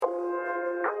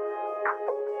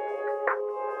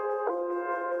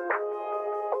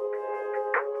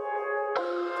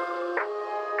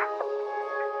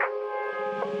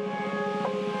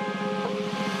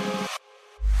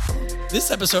This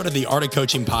episode of the Art of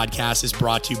Coaching podcast is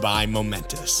brought to you by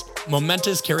Momentous.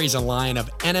 Momentous carries a line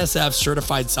of NSF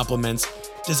certified supplements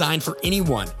designed for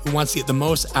anyone who wants to get the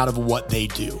most out of what they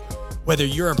do. Whether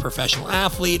you're a professional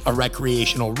athlete, a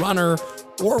recreational runner,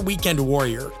 or weekend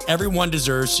warrior, everyone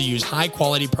deserves to use high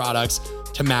quality products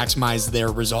to maximize their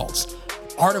results.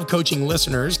 Art of Coaching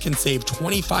listeners can save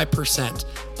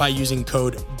 25% by using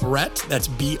code BRETT, that's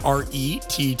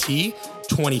BRETT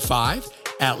 25,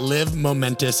 at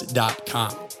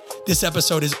livemomentous.com. This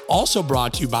episode is also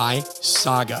brought to you by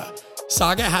Saga.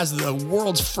 Saga has the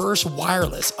world's first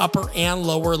wireless upper and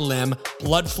lower limb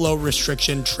blood flow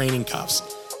restriction training cuffs.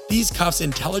 These cuffs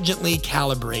intelligently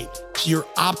calibrate to your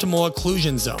optimal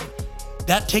occlusion zone.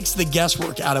 That takes the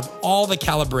guesswork out of all the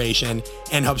calibration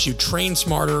and helps you train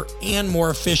smarter and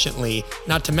more efficiently,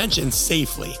 not to mention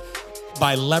safely,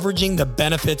 by leveraging the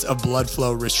benefits of blood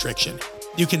flow restriction.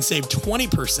 You can save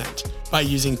 20% by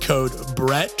using code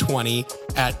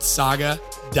BRETT20 at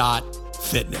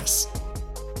saga.fitness.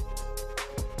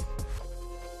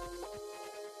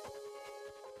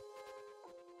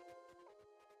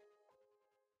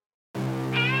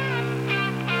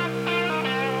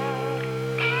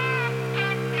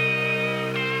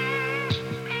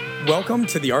 Welcome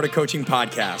to the Art of Coaching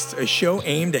podcast, a show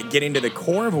aimed at getting to the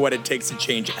core of what it takes to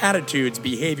change attitudes,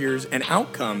 behaviors, and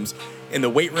outcomes in the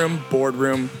weight room,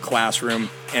 boardroom, classroom,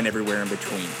 and everywhere in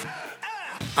between.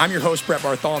 I'm your host, Brett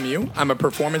Bartholomew. I'm a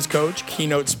performance coach,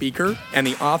 keynote speaker, and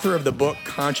the author of the book,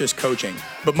 Conscious Coaching.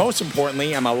 But most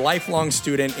importantly, I'm a lifelong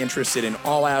student interested in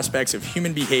all aspects of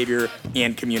human behavior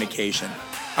and communication.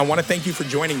 I want to thank you for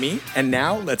joining me, and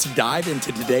now let's dive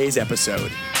into today's episode.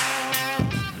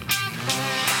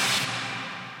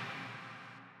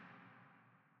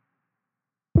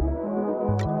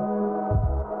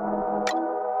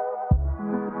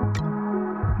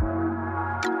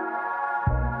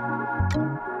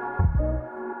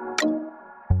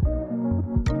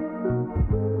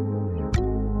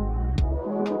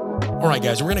 All right,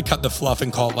 guys, we're going to cut the fluff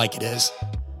and call it like it is.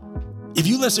 If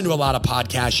you listen to a lot of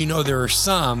podcasts, you know there are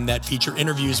some that feature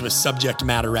interviews with subject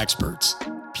matter experts,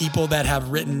 people that have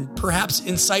written perhaps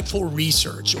insightful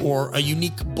research or a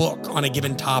unique book on a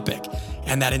given topic,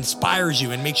 and that inspires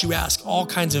you and makes you ask all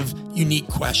kinds of unique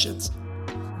questions.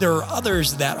 There are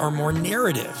others that are more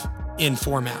narrative in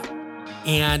format,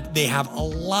 and they have a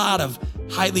lot of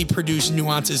highly produced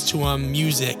nuances to them,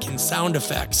 music and sound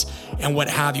effects and what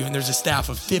have you. And there's a staff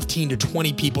of 15 to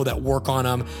 20 people that work on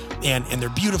them, and they're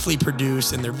beautifully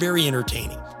produced and they're very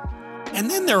entertaining. And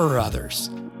then there are others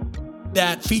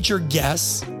that feature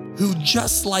guests who,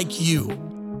 just like you,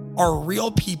 are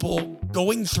real people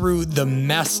going through the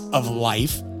mess of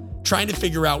life, trying to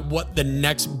figure out what the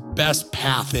next best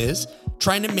path is,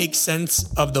 trying to make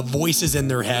sense of the voices in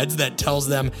their heads that tells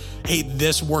them, hey,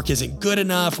 this work isn't good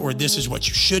enough, or this is what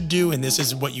you should do, and this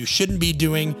is what you shouldn't be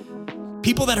doing.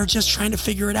 People that are just trying to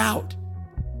figure it out.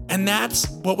 And that's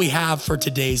what we have for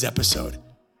today's episode.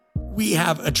 We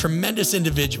have a tremendous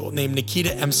individual named Nikita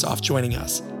Emtsov joining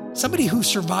us, somebody who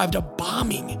survived a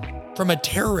bombing from a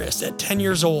terrorist at 10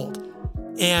 years old.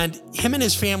 And him and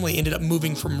his family ended up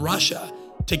moving from Russia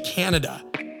to Canada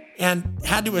and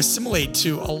had to assimilate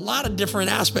to a lot of different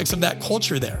aspects of that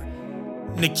culture there.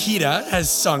 Nikita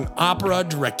has sung opera,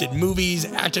 directed movies,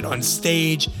 acted on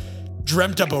stage,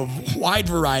 dreamt up a wide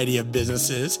variety of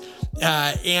businesses,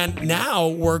 and now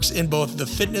works in both the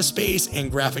fitness space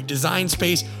and graphic design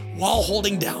space while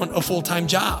holding down a full-time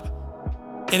job.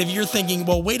 And if you're thinking,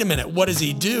 well, wait a minute, what does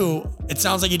he do? It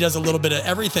sounds like he does a little bit of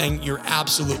everything. You're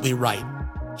absolutely right.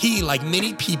 He, like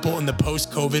many people in the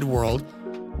post-COVID world,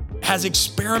 has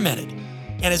experimented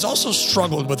and has also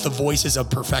struggled with the voices of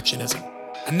perfectionism.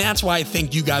 And that's why I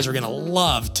think you guys are going to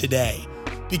love today,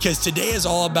 because today is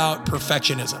all about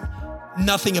perfectionism.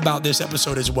 Nothing about this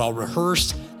episode is well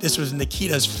rehearsed. This was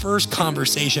Nikita's first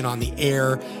conversation on the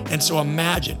air. And so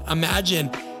imagine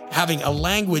having a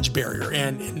language barrier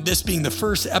and this being the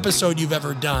first episode you've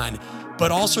ever done, but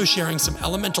also sharing some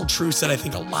elemental truths that I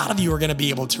think a lot of you are going to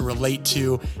be able to relate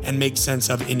to and make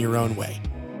sense of in your own way.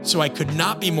 So I could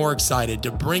not be more excited to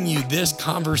bring you this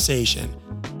conversation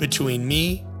between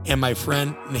me and my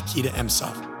friend Nikita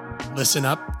Emtsov. Listen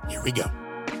up, here we go.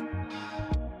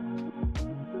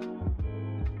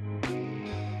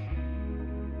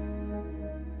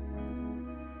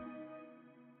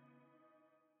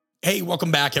 Hey,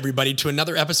 welcome back, everybody, to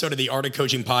another episode of the Art of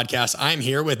Coaching podcast. I'm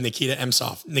here with Nikita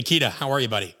Emtsov. Nikita, how are you,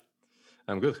 buddy?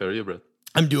 I'm good. How are you, Brett?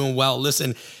 I'm doing well.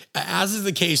 Listen, as is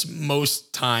the case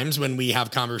most times when we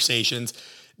have conversations,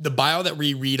 the bio that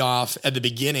we read off at the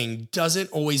beginning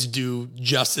doesn't always do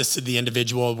justice to the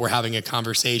individual we're having a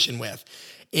conversation with.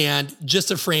 And just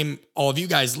to frame all of you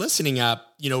guys listening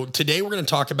up, today we're going to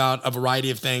talk about a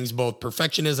variety of things, both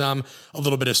perfectionism, a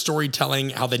little bit of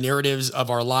storytelling, how the narratives of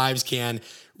our lives can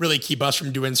really keep us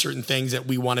from doing certain things that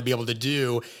we want to be able to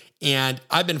do. And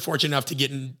I've been fortunate enough to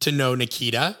get to know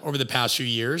Nikita over the past few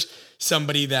years,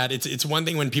 somebody that it's one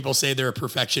thing when people say they're a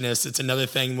perfectionist. It's another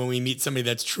thing when we meet somebody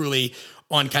that's truly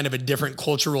on kind of a different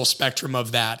cultural spectrum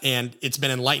of that. And it's been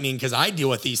enlightening because I deal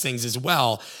with these things as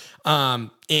well.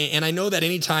 And I know that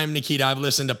anytime, Nikita, I've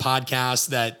listened to podcasts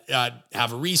that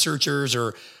have researchers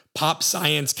or pop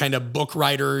science kind of book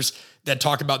writers that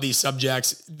talk about these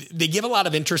subjects, they give a lot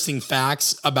of interesting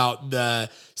facts about the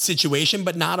situation,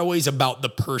 but not always about the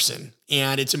person.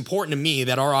 And it's important to me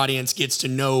that our audience gets to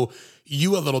know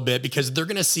you a little bit because they're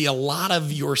going to see a lot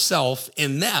of yourself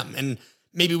in them. And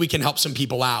maybe we can help some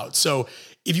people out. So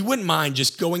if you wouldn't mind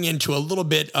just going into a little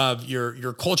bit of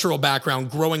your cultural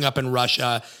background, growing up in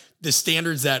Russia, the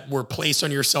standards that were placed on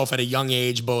yourself at a young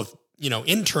age, both,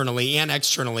 internally and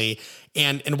externally,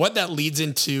 and what that leads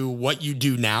into what you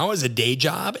do now as a day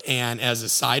job and as a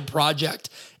side project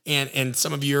and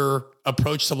some of your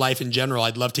approach to life in general.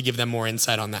 I'd love to give them more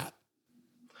insight on that.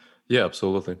 Yeah,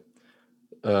 absolutely.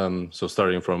 So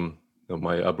starting from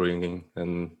my upbringing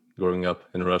and growing up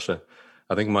in Russia,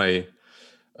 I think my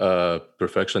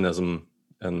perfectionism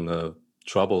and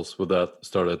troubles with that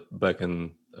started back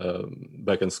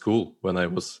in school when I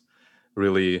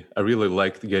really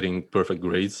liked getting perfect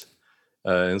grades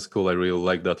in school. I really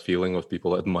liked that feeling of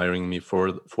people admiring me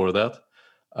for that.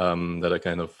 That I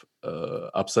kind of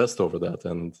obsessed over that,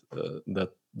 and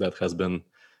that has been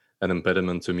an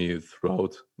impediment to me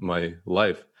throughout my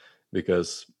life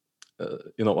because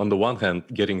on the one hand,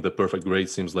 getting the perfect grade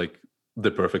seems like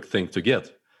the perfect thing to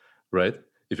get, right?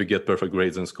 If you get perfect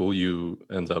grades in school, you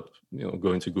end up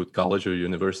going to good college or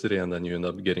university, and then you end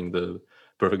up getting the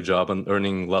perfect job and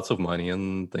earning lots of money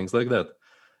and things like that.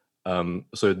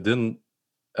 So it didn't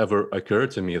ever occur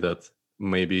to me that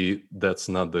maybe that's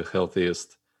not the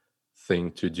healthiest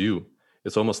thing to do.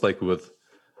 It's almost like with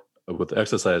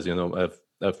exercise.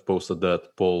 I've posted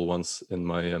that poll once in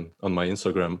my on my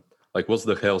Instagram. Like, what's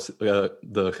the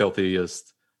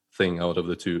healthiest thing out of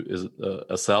the two? Is it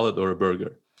a salad or a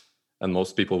burger? And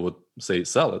most people would say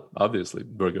salad. Obviously,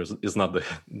 burgers is not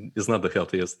the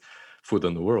healthiest food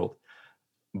in the world.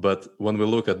 But when we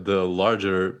look at the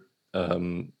larger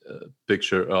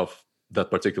picture of that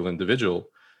particular individual,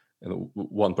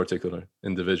 one particular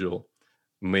individual,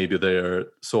 maybe they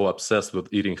are so obsessed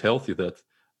with eating healthy that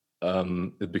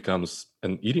it becomes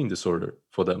an eating disorder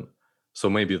for them. So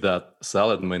maybe that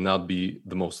salad may not be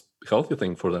the most healthy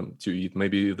thing for them to eat.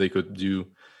 Maybe they could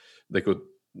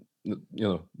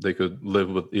live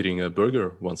with eating a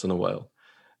burger once in a while.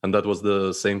 And that was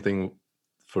the same thing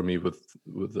for me with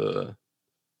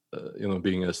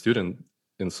being a student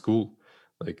in school.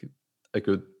 Like, I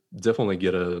could definitely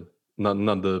get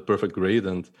not the perfect grade,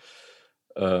 and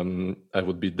I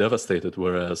would be devastated.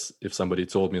 Whereas if somebody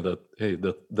told me that, hey,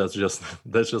 that's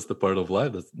just a part of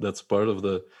life, that's part of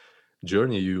the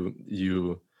journey,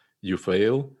 you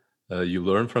fail, you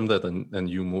learn from that, and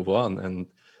you move on, and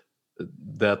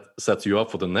that sets you up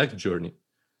for the next journey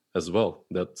as well.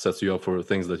 That sets you up for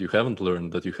things that you haven't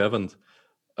learned, that you haven't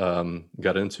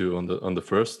got into on the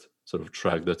first sort of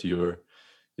track that you're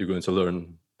going to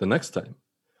learn the next time.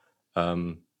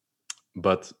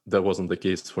 But that wasn't the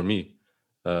case for me.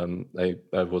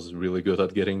 I was really good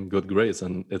at getting good grades,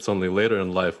 and it's only later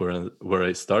in life where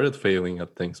I started failing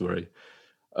at things, where I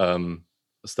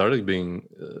started being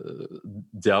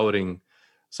doubting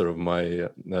sort of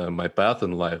my path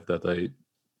in life, that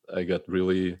I got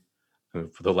really,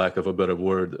 for the lack of a better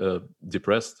word,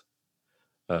 depressed.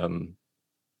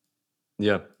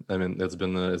 Yeah, I mean, it's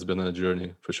been a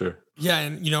journey for sure. Yeah.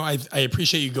 And, I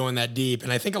appreciate you going that deep.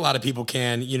 And I think a lot of people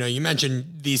can, you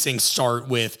mentioned these things start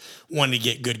with wanting to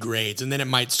get good grades. And then it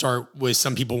might start with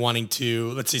some people wanting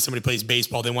to, let's say somebody plays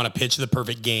baseball, they want to pitch the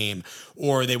perfect game,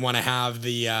 or they want to have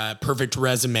the perfect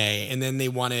resume, and then they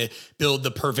want to build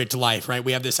the perfect life, right?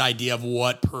 We have this idea of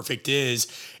what perfect is.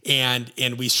 And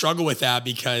we struggle with that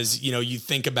because, you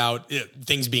think about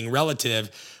things being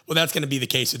relative. Well, that's going to be the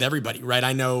case with everybody, right?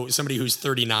 I know somebody who's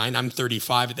 39, I'm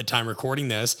 35 at the time recording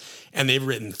this, and they've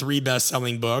written 3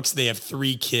 best-selling books. They have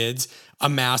 3 kids, a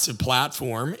massive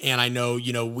platform. And I know,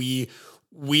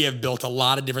 we have built a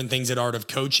lot of different things at Art of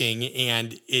Coaching,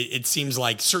 and it seems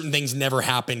like certain things never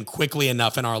happen quickly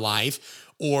enough in our life,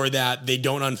 or that they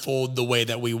don't unfold the way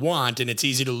that we want. And it's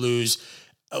easy to lose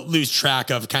track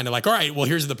of kind of like, all right, well,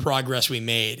 here's the progress we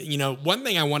made. One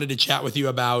thing I wanted to chat with you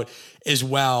about as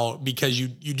well, because you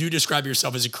do describe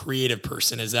yourself as a creative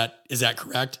person. Is that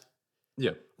correct?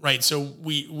 Yeah. Right. So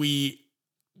we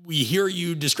we hear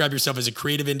you describe yourself as a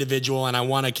creative individual, and I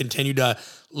want to continue to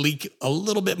leak a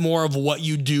little bit more of what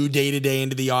you do day to day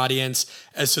into the audience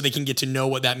as so they can get to know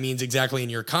what that means exactly in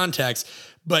your context.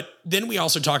 But then we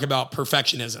also talk about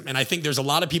perfectionism. And I think there's a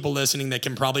lot of people listening that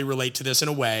can probably relate to this in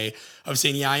a way of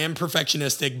saying, yeah, I am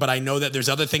perfectionistic, but I know that there's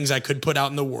other things I could put out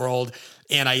in the world,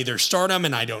 and I either start them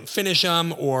and I don't finish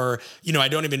them, or, I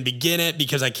don't even begin it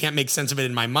because I can't make sense of it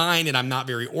in my mind and I'm not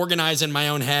very organized in my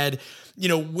own head.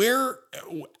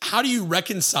 How do you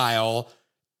reconcile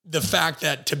the fact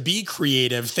that to be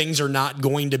creative, things are not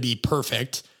going to be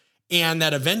perfect, and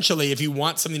that eventually, if you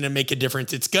want something to make a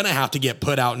difference, it's going to have to get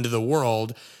put out into the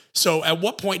world? So at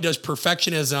what point does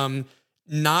perfectionism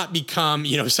not become,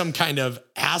 some kind of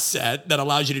asset that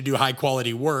allows you to do high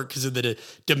quality work because of the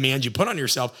demands you put on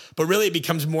yourself, but really it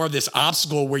becomes more of this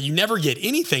obstacle where you never get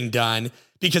anything done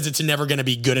because it's never going to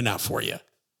be good enough for you?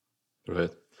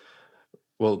 Right.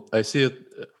 Well, I see it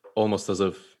almost as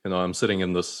if, I'm sitting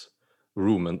in this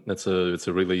room, and it's a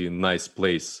really nice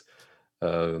place.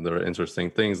 There are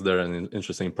interesting things there and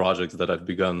interesting projects that I've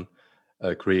begun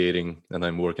creating, and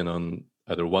I'm working on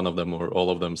either one of them or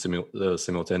all of them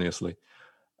simultaneously.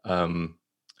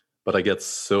 But I get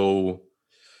so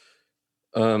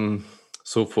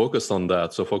focused on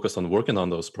that, so focused on working on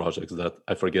those projects, that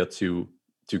I forget to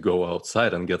go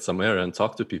outside and get some air and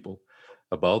talk to people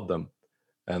about them.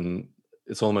 And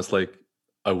it's almost like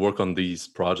I work on these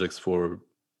projects for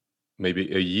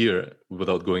maybe a year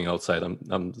without going outside.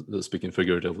 I'm speaking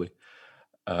figuratively.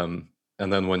 And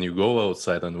then when you go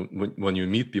outside and when you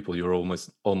meet people, you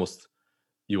almost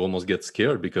get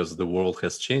scared because the world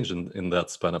has changed in that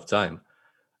span of time.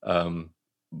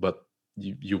 But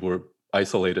you were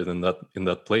isolated in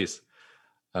that place.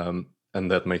 And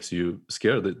that makes you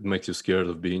scared. It makes you scared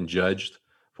of being judged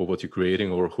for what you're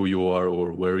creating or who you are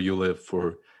or where you live,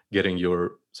 for getting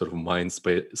your sort of mind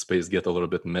space get a little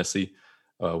bit messy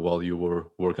while you were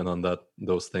working on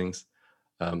those things.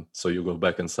 So you go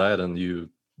back inside and you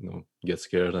get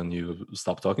scared and you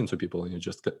stop talking to people, and you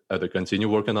just either continue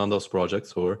working on those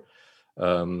projects or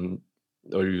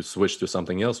you switch to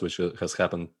something else, which has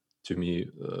happened to me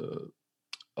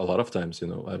a lot of times.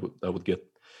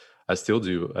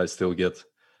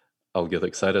 I'll get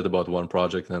excited about one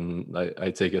project, and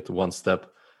I take it one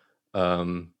step.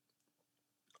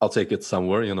 I'll take it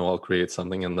somewhere, I'll create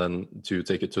something, and then to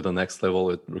take it to the next level,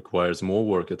 it requires more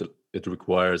work. It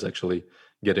requires actually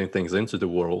getting things into the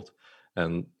world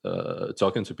and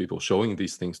talking to people, showing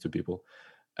these things to people.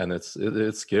 And it's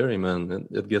scary, man.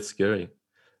 It gets scary.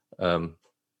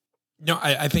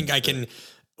 I think I can,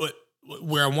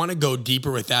 where I want to go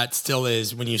deeper with that still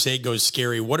is when you say it goes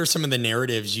scary, what are some of the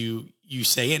narratives you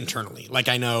say internally? Like,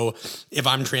 I know if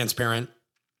I'm transparent,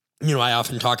 I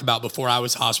often talk about before I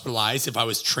was hospitalized, if I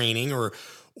was training or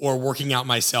working out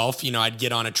myself, I'd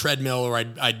get on a treadmill or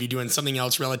I'd be doing something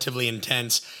else relatively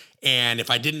intense. And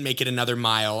if I didn't make it another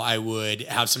mile, I would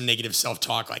have some negative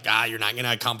self-talk like, you're not going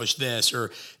to accomplish this or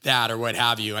that or what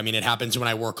have you. I mean, it happens when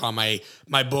I work on my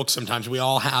book. Sometimes we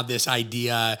all have this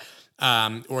idea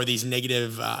or these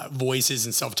negative voices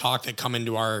and self-talk that come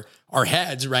into our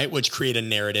heads, right? Which create a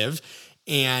narrative.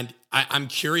 And I'm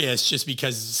curious, just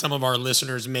because some of our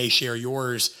listeners may share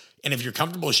yours, and if you're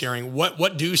comfortable sharing,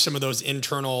 what do some of those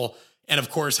internal and, of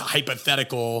course,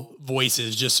 hypothetical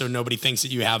voices, just so nobody thinks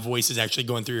that you have voices actually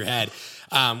going through your head,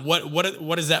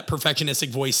 what does that perfectionistic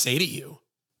voice say to you?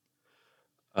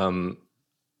 I'm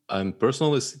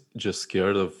personally just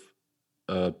scared of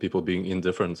people being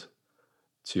indifferent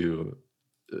to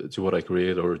what I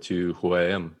create or to who I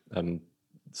am. I'm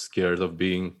scared of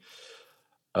being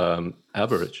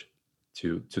average,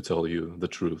 to tell you the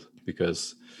truth,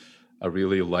 because I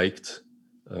really liked,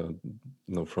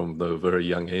 from the very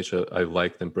young age, I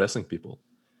liked impressing people,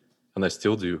 and I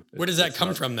still do. Where does that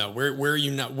come from, though? Where were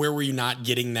you not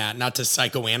getting that? Not to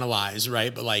psychoanalyze,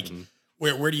 right? But like,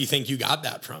 where do you think you got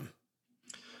that from?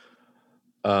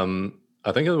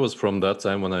 I think it was from that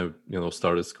time when I,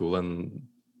 started school, and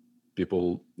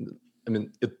people. I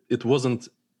mean, it wasn't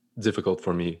difficult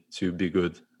for me to be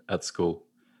good at school.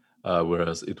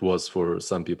 Whereas it was for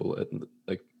some people,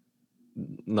 like,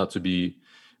 not to be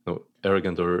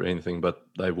arrogant or anything, but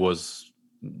I was,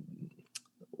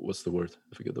 what's the word?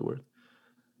 I forget the word.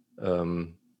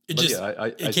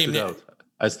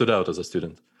 I stood out as a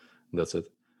student. That's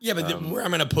it. Yeah, but where I'm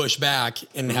going to push back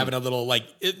and having a little,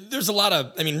 there's a lot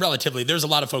of, relatively, there's a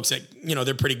lot of folks that,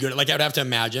 they're pretty good. Like, I would have to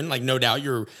imagine, like, no doubt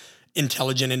you're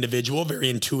intelligent individual, very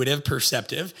intuitive,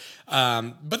 perceptive.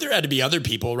 But there had to be other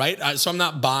people, right? So I'm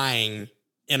not buying,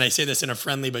 and I say this in a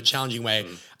friendly but challenging way,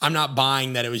 I'm not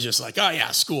buying that it was just like, oh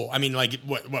yeah, school. I mean, like,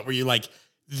 what were you like,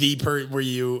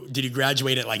 did you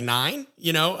graduate at like 9,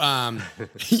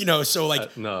 so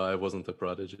like, no, I wasn't a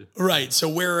prodigy. right. So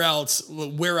where else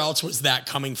was that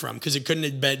coming from? Cause it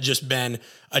couldn't have just been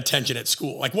attention at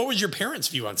school. Like, what was your parents'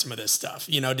 view on some of this stuff?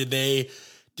 Did they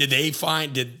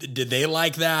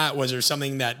like that? Was there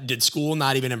something did school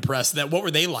not even impress that? What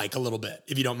were they like a little bit,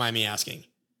 if you don't mind me asking?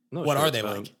 No, what sure. are they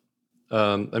like?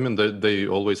 I mean, they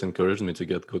always encouraged me to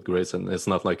get good grades, and it's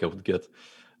not like I would get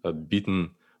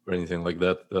beaten or anything like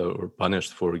that, or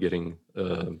punished for getting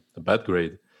a bad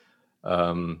grade.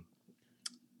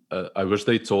 I wish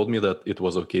they told me that it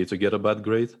was okay to get a bad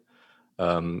grade.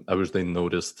 I wish they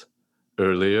noticed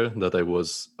earlier that I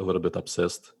was a little bit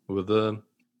obsessed with the.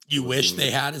 You wish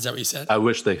they had? Is that what you said? I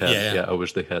wish they had. Yeah. I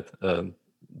wish they had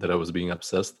that I was being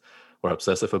obsessed or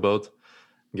obsessive about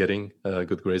getting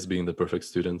good grades, being the perfect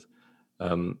student.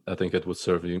 I think it would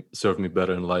serve me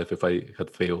better in life if I had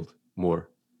failed more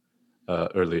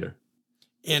earlier.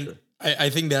 And sure. I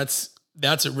think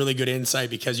that's a really good insight,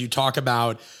 because you talk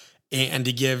about, and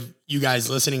to give you guys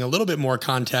listening a little bit more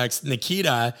context,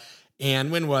 Nikita,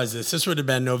 and when was this? This would have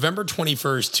been November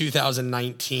 21st,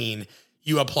 2019.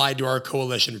 You applied to our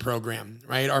coalition program,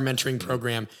 right? Our mentoring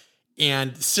program.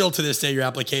 And still to this day, your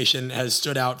application has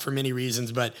stood out for many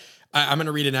reasons, but I'm going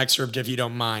to read an excerpt if you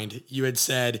don't mind. You had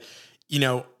said,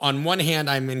 on one hand,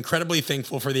 I'm incredibly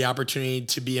thankful for the opportunity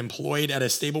to be employed at a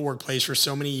stable workplace for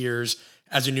so many years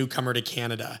as a newcomer to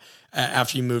Canada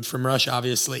after you moved from Russia,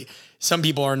 obviously. Some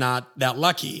people are not that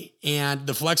lucky. And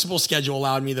the flexible schedule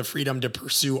allowed me the freedom to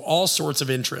pursue all sorts of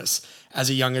interests as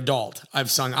a young adult. I've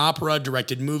sung opera,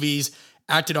 directed movies,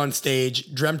 acted on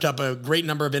stage, dreamt up a great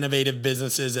number of innovative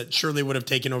businesses that surely would have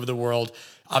taken over the world.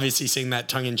 Obviously, saying that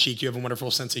tongue in cheek, you have a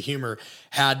wonderful sense of humor.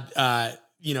 Had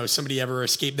somebody ever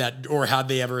escaped that, or had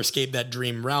they ever escaped that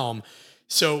dream realm?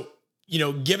 So,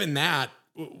 given that,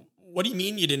 what do you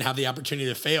mean you didn't have the opportunity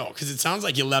to fail? Because it sounds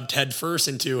like you leapt head first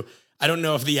into, I don't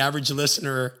know if the average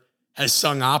listener has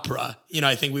sung opera.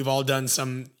 I think we've all done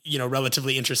some,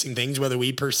 relatively interesting things, whether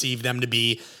we perceive them to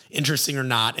be interesting or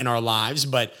not in our lives,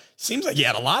 but seems like you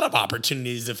had a lot of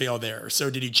opportunities to fail there. So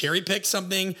did you cherry pick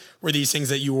something? Were these things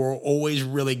that you were always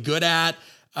really good at?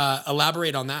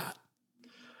 Elaborate on that.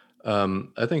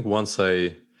 I think once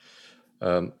there's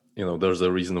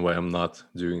a reason why I'm not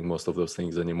doing most of those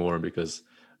things anymore, because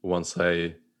once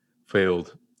I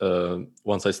failed,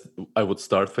 I would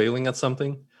start failing at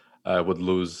something, I would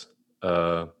lose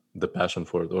the passion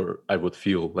for it, or I would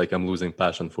feel like I'm losing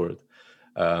passion for it.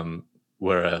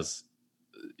 Whereas,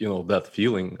 that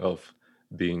feeling of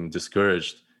being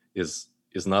discouraged is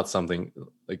not something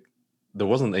like, there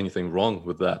wasn't anything wrong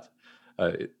with that.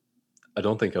 I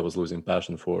don't think I was losing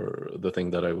passion for the thing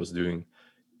that I was doing.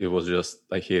 It was just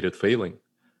I hated failing.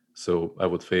 So I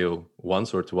would fail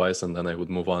once or twice, and then I would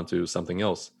move on to something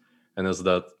else. And as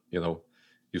that,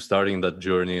 you starting that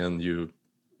journey, and you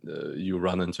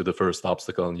run into the first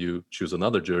obstacle, and you choose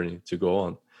another journey to go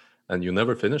on, and you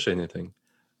never finish anything,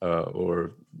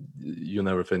 or you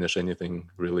never finish anything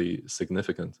really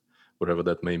significant, whatever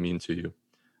that may mean to you.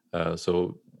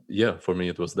 So yeah, for me,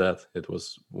 it was that. It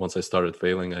was once I started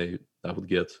failing, I would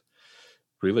get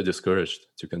really discouraged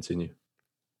to continue.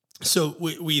 So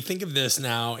we think of this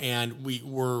now, and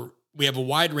we have a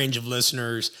wide range of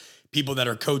listeners, people that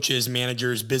are coaches,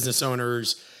 managers, business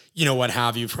owners, what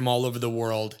have you, from all over the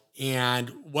world. And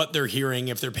what they're hearing,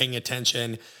 if they're paying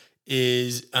attention,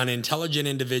 is an intelligent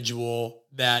individual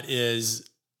that is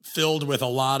filled with a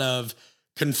lot of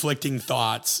conflicting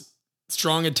thoughts,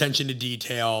 strong attention to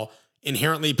detail,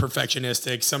 inherently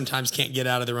perfectionistic, sometimes can't get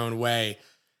out of their own way.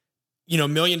 $1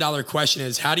 million question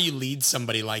is, how do you lead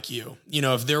somebody like you?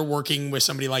 If they're working with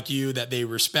somebody like you that they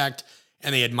respect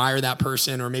and they admire that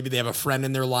person, or maybe they have a friend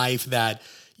in their life that,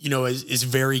 is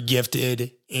very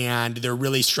gifted, and they're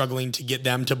really struggling to get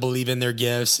them to believe in their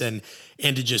gifts and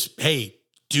to just, hey,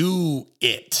 do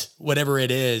it, whatever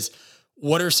it is.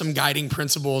 What are some guiding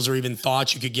principles or even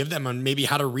thoughts you could give them on maybe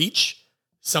how to reach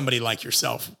somebody like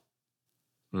yourself?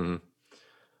 Mm-hmm.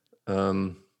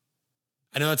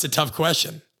 I know that's a tough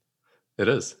question. It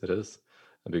is,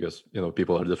 because,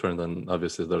 people are different, and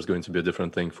obviously there's going to be a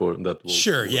different thing for that.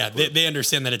 Sure. Yeah. They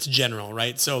understand that it's general,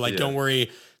 right? So Don't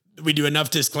worry. We do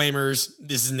enough disclaimers.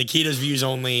 This is Nikita's views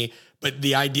only, but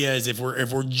the idea is if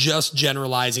we're just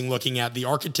generalizing, looking at the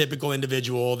archetypical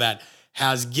individual that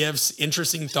has gifts,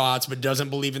 interesting thoughts, but doesn't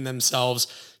believe in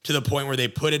themselves to the point where they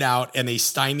put it out and they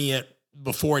stymie it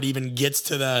before it even gets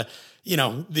to the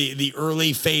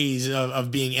early phase of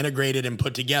being integrated and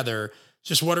put together.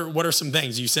 Just what are some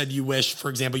things you said you wish, for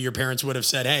example, your parents would have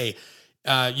said, hey,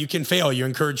 you can fail. You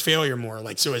encourage failure more.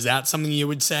 So is that something you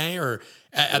would say, or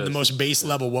at the most base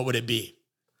level, what would it be?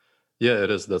 Yeah,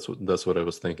 it is. That's what I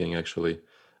was thinking actually.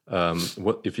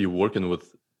 What if you're working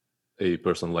with a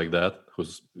person like that,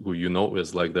 who you know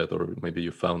is like that, or maybe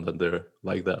you found that they're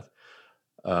like that?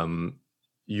 um,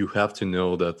 you have to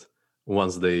know that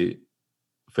once they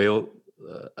fail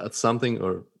at something,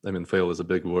 or I mean, fail is a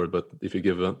big word, but if you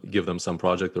give them some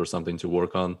project or something to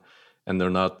work on, and they're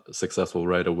not successful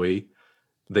right away,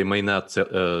 they may not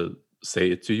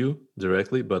say it to you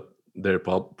directly, but they're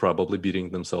probably beating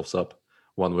themselves up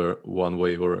one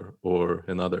way or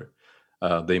another.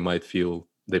 They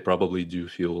probably do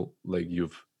feel like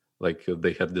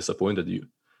they have disappointed you,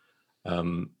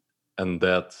 um, and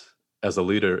that as a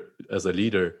leader,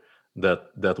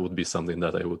 that would be something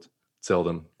that I would tell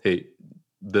them, hey,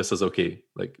 this is okay,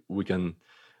 like we can,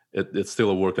 it's still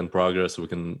a work in progress, we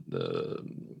can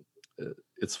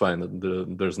it's fine.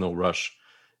 There's no rush.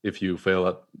 If you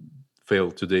fail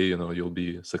today, you'll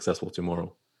be successful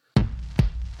tomorrow.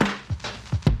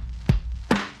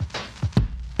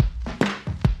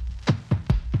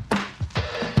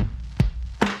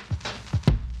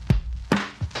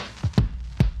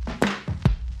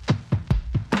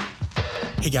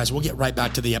 Hey guys, we'll get right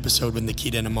back to the episode with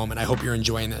Nikita in a moment. I hope you're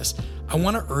enjoying this. I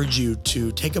want to urge you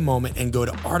to take a moment and go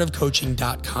to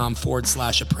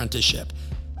artofcoaching.com/apprenticeship.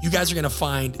 You guys are going to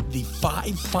find the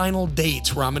 5 final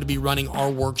dates where I'm going to be running our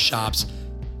workshops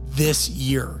this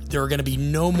year. There are going to be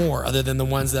no more other than the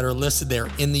ones that are listed there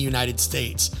in the United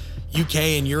States. UK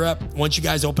and Europe, once you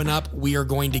guys open up, we are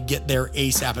going to get there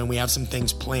ASAP, and we have some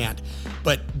things planned.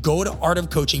 But go to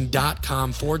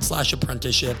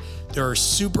artofcoaching.com/apprenticeship. There are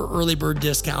super early bird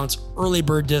discounts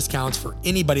for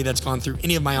anybody that's gone through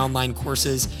any of my online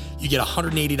courses. You get a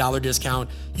 $180 discount.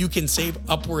 You can save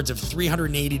upwards of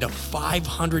 $380 to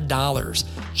 $500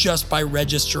 just by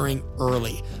registering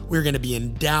early. We're going to be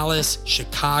in Dallas,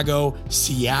 Chicago,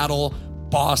 Seattle,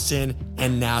 Boston,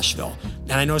 and Nashville.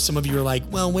 And I know some of you are like,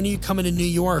 well, when are you coming to New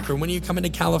York, or when are you coming to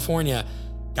California?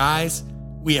 Guys,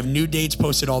 we have new dates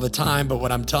posted all the time, but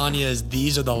what I'm telling you is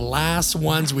these are the last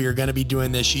ones we are going to be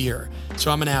doing this year.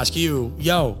 So I'm going to ask you,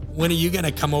 when are you going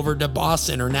to come over to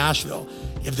Boston or Nashville?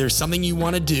 If there's something you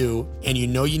want to do and you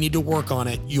know you need to work on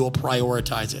it, you'll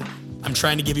prioritize it. I'm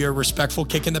trying to give you a respectful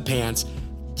kick in the pants.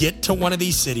 Get to one of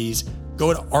these cities,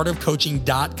 go to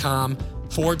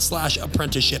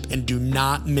artofcoaching.com/apprenticeship, and do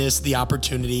not miss the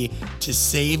opportunity to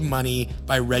save money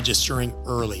by registering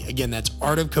early. Again, that's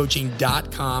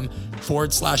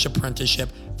artofcoaching.com/apprenticeship.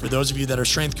 For those of you that are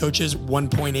strength coaches,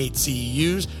 1.8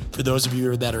 CEUs. For those of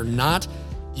you that are not,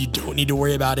 you don't need to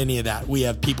worry about any of that. We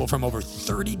have people from over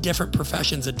 30 different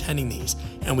professions attending these,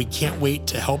 and we can't wait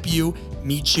to help you,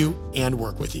 meet you, and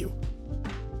work with you.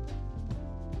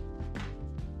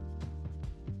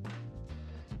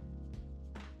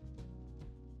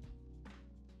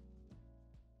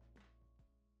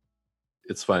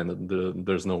 It's fine.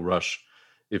 There's no rush.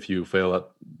 If you fail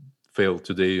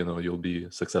today, you'll be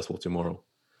successful tomorrow.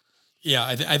 Yeah,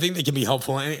 I think they can be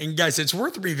helpful. And guys, it's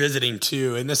worth revisiting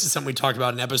too. And this is something we talked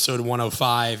about in episode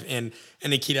 105. And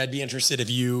Nikita, I'd be interested if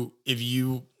you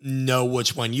know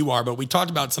which one you are, but we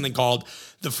talked about something called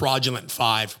the fraudulent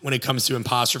 5 when it comes to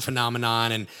imposter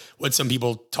phenomenon and what some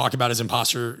people talk about as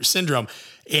imposter syndrome.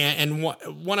 And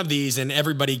one of these, and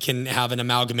everybody can have an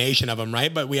amalgamation of them,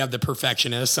 right? But we have the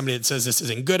perfectionist, somebody that says this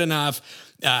isn't good enough.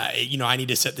 I need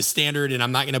to set the standard and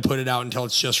I'm not going to put it out until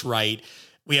it's just right.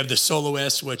 We have the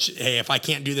soloist, which, hey, if I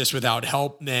can't do this without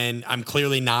help, then I'm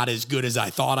clearly not as good as I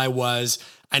thought I was.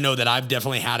 I know that I've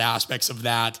definitely had aspects of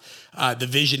that. The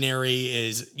visionary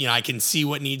is, I can see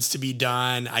what needs to be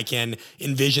done. I can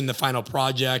envision the final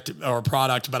project or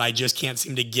product, but I just can't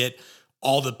seem to get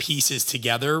all the pieces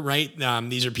together, right?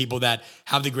 These are people that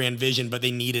have the grand vision, but they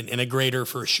need an integrator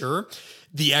for sure.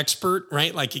 The expert,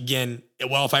 right? Like, again,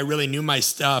 well, if I really knew my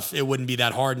stuff, it wouldn't be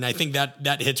that hard. And I think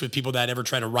that hits with people that ever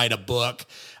try to write a book,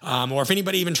 or if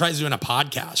anybody even tries doing a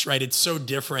podcast, right? It's so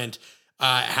different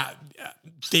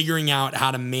figuring out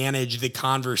how to manage the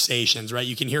conversations, right?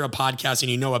 You can hear a podcast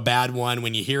and a bad one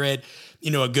when you hear it,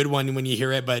 a good one when you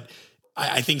hear it, but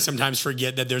I think sometimes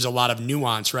forget that there's a lot of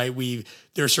nuance, right?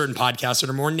 There are certain podcasts that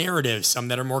are more narrative, some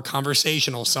that are more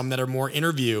conversational, some that are more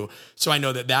interview. So I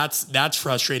know that's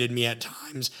frustrated me at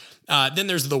times. Then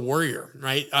there's the warrior,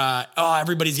 right?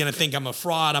 Everybody's going to think I'm a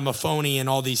fraud, I'm a phony, and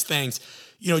all these things.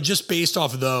 Just based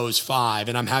off those 5,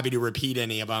 and I'm happy to repeat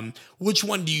any of them, which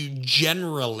one do you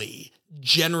generally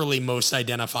most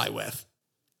identify with?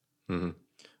 Mm-hmm.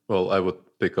 Well, I would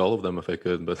pick all of them if I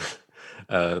could, but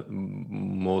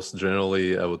most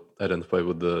generally, I would identify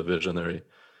with the visionary,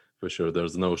 for sure.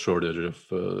 There's no shortage of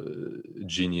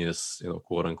genius,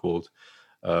 quote unquote,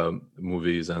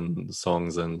 movies and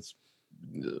songs and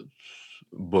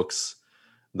books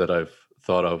that I've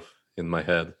thought of in my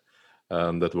head,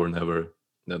 that were never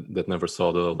that never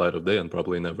saw the light of day and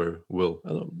probably never will. I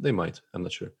don't, they might. I'm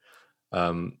not sure.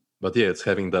 But yeah, it's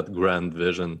having that grand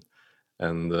vision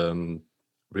and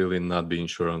really not being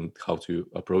sure on how to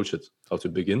approach it, how to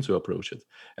begin to approach it,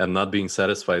 and not being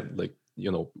satisfied. Like,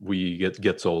 we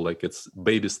get told like it's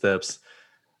baby steps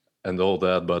and all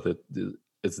that, but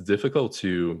it's difficult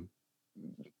to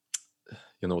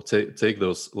take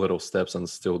those little steps and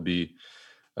still be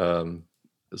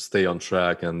stay on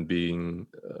track and being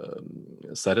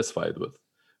satisfied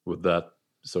with that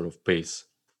sort of pace.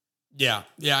 Yeah.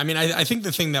 Yeah. I mean, I think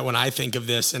the thing that when I think of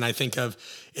this and I think of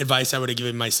advice I would have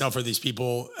given myself or these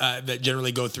people that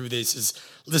generally go through this is,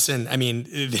 listen, I mean,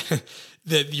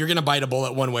 that you're going to bite a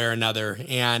bullet one way or another.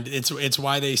 And it's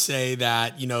why they say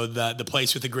that, the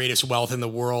place with the greatest wealth in the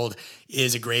world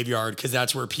is a graveyard, because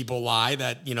that's where people lie,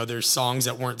 that, there's songs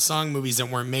that weren't sung, movies that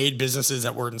weren't made, businesses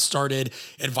that weren't started,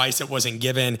 advice that wasn't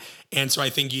given. And so I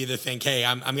think you either think, hey,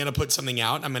 I'm going to put something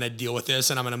out, I'm going to deal with this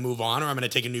and I'm going to move on, or I'm going to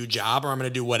take a new job, or I'm going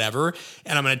to do whatever.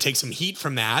 And I'm going to take some heat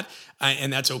from that.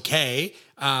 And that's okay.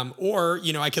 Or,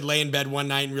 I could lay in bed one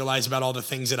night and realize about all the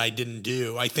things that I didn't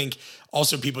do. I think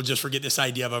also people just forget this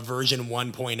idea of a version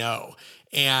 1.0,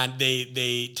 and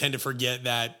they tend to forget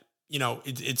that,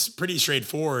 it's pretty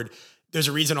straightforward. There's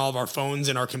a reason all of our phones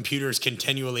and our computers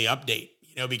continually update,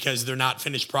 because they're not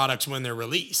finished products when they're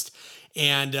released.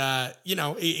 And,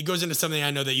 it goes into something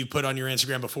I know that you put on your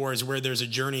Instagram before, is where there's a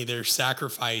journey, there's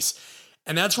sacrifice.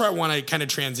 And that's where I want to kind of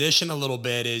transition a little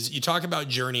bit, is you talk about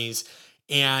journeys,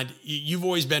 and you've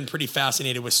always been pretty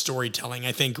fascinated with storytelling.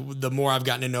 I think the more I've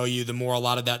gotten to know you, the more a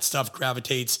lot of that stuff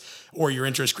gravitates, or your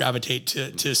interests gravitate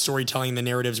to storytelling, the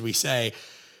narratives we say.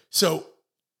 So,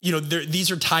 these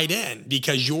are tied in,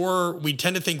 because we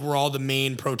tend to think we're all the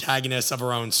main protagonists of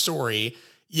our own story,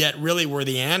 yet really we're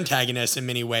the antagonists in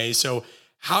many ways. So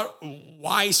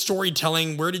why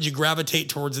storytelling? Where did you gravitate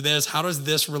towards this? How does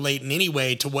this relate in any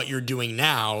way to what you're doing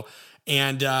now?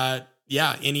 And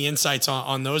any insights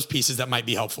on those pieces that might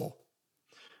be helpful?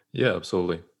 Yeah,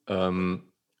 absolutely. I mean,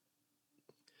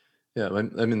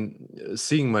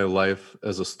 seeing my life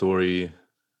as a story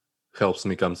helps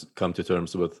me come to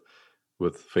terms with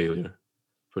failure,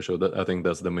 for sure. I think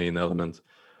that's the main element.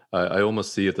 I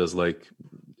almost see it as like,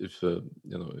 if the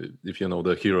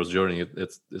hero's journey,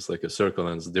 it's like a circle,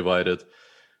 and it's divided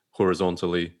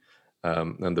horizontally.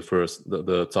 And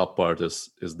the top part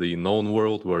is the known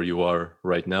world, where you are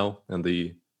right now, and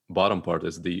the bottom part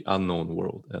is the unknown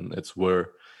world, and it's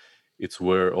where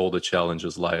all the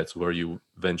challenges lie. It's where you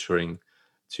venturing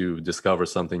to discover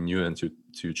something new and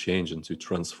to change and to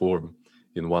transform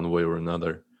in one way or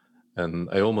another. And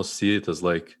I almost see it as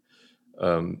like,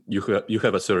 you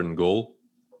have a certain goal,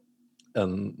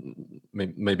 and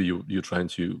maybe you're trying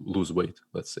to lose weight,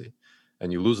 let's say,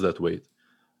 and you lose that weight,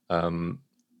 and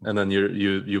then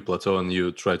you plateau and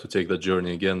you try to take that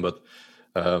journey again, but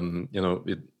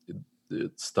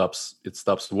it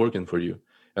stops working for you.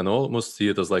 And I almost see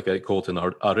it as like, I call it an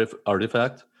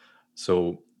artifact.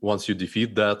 So once you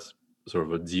defeat that sort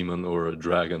of a demon or a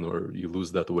dragon, or you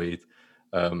lose that weight,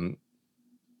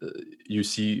 you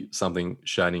see something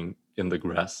shining in the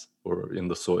grass or in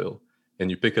the soil,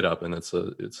 and you pick it up, and it's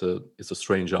a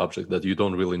strange object that you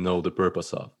don't really know the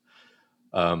purpose of,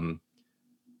 and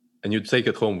you take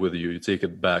it home with you. You take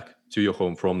it back to your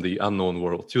home from the unknown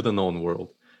world to the known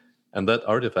world, and that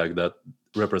artifact, that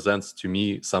represents to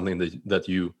me something that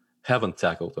you haven't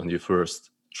tackled on your first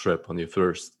trip, on your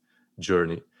first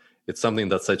journey. It's something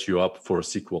that sets you up for a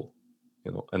sequel,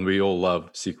 and we all love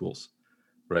sequels,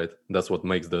 right? That's what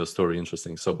makes the story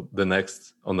interesting. So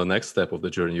on the next step of the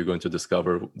journey, you're going to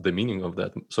discover the meaning of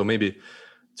that. So maybe,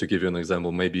 to give you an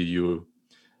example, maybe you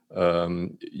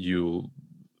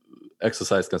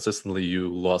exercise consistently, you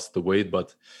lost the weight,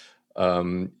 but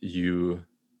you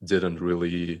didn't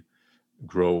really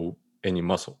grow any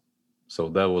muscle. So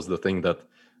that was the thing that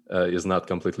is not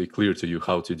completely clear to you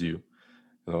how to do,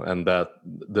 and that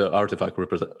the artifact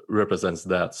represents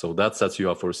that. So that sets you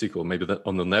up for a sequel. Maybe that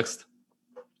on the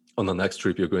next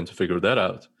trip, you're going to figure that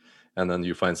out, and then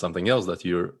you find something else that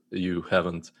you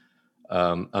haven't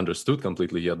understood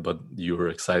completely yet, but you're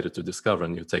excited to discover,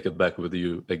 and you take it back with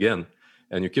you again,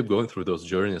 and you keep going through those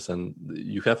journeys. And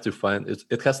you have to find it.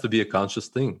 It has to be a conscious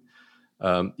thing.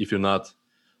 If you're not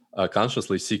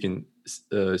consciously seeking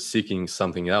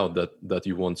something out that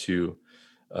you want to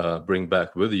bring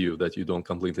back with you, that you don't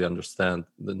completely understand,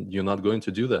 then you're not going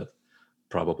to do that,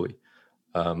 probably.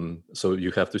 So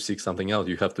you have to seek something out.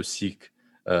 You have to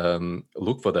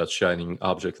look for that shining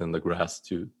object in the grass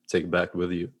to take back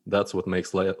with you. That's what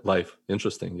makes life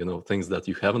interesting, things that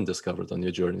you haven't discovered on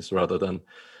your journeys, rather than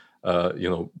you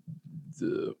know,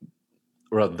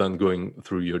 rather than going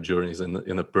through your journeys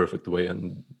in a perfect way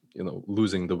and, you know,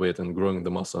 losing the weight and growing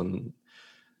the muscle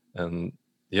and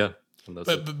yeah. And that's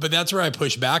it. But that's where I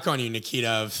push back on you, Nikita,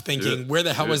 of thinking, where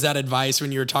the hell was that advice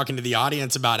when you were talking to the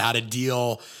audience about how to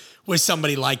deal with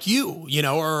somebody like you, you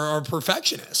know, or a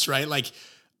perfectionist, right? Like,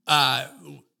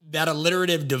 that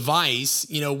alliterative device,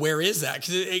 you know, where is that?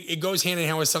 Because it goes hand in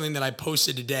hand with something that I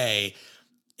posted today,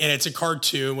 and it's a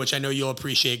cartoon, which I know you'll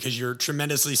appreciate because you're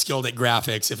tremendously skilled at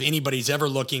graphics. If anybody's ever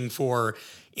looking for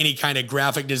any kind of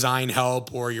graphic design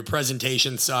help or your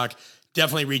presentations suck,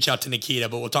 definitely reach out to Nikita,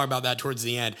 but we'll talk about that towards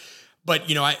the end. But,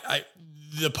 you know,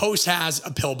 the post has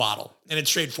a pill bottle, and it's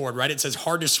straightforward, right? It says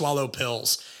hard to swallow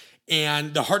pills.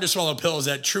 And the hard to swallow pill is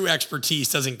that true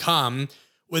expertise doesn't come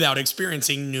without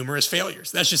experiencing numerous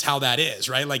failures. That's just how that is,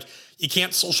 right? Like, you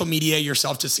can't social media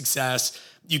yourself to success.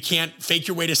 You can't fake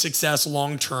your way to success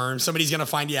long-term. Somebody's going to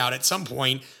find you out at some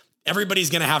point. Everybody's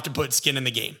going to have to put skin in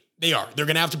the game. They are. They're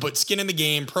going to have to put skin in the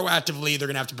game proactively. They're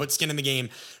going to have to put skin in the game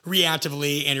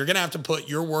reactively. And you're going to have to put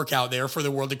your work out there for the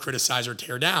world to criticize or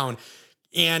tear down.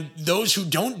 And those who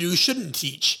don't do shouldn't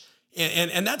teach.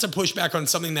 And that's a pushback on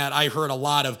something that I heard a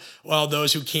lot of, well,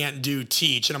 those who can't do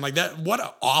teach. And I'm like, what an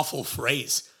awful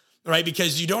phrase, right?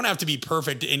 Because you don't have to be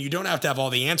perfect and you don't have to have all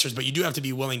the answers, but you do have to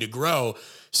be willing to grow.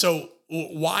 So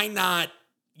why not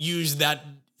use that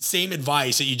same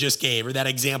advice that you just gave, or that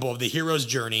example of the hero's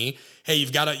journey? Hey,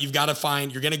 you've got to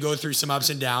find, you're going to go through some ups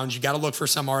and downs. You got to look for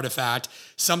some artifact,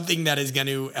 something that is going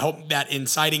to help that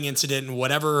inciting incident and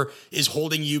whatever is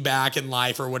holding you back in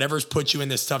life or whatever's put you in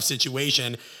this tough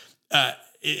situation.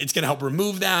 It's going to help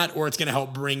remove that, or it's going to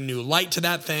help bring new light to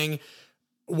that thing.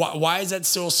 Why is that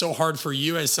still so hard for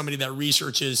you as somebody that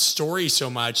researches stories so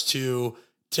much to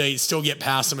still get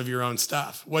past some of your own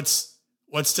stuff? What's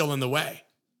still in the way?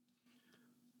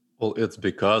 Well, it's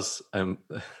because I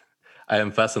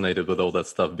am fascinated with all that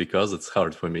stuff because it's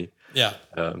hard for me. Yeah.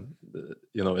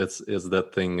 You know, it's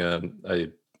that thing.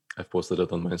 I've posted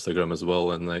it on my Instagram as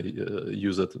well, and I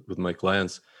use it with my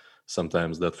clients.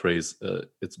 Sometimes that phrase,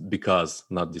 it's because,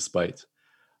 not despite.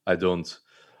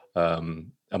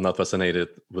 I'm not fascinated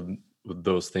with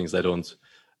those things. I don't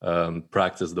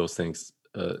practice those things,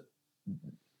 you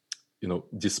know,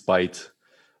 despite,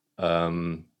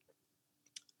 you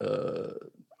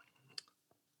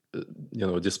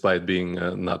know, despite being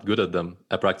not good at them.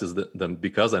 I practice them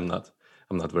because I'm not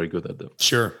very good at them.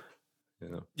 Sure. You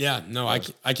know? Yeah, no, I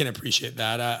can appreciate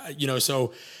that. You know,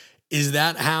 so is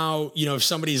that how, you know, if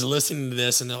somebody's listening to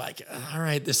this and they're like, all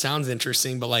right, this sounds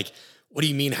interesting, but like, what do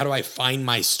you mean? How do I find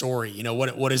my story? You know,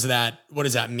 what does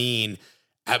that mean?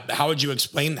 How would you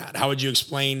explain that? How would you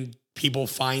explain people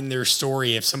find their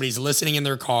story? If somebody's listening in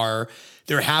their car,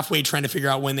 they're halfway trying to figure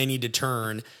out when they need to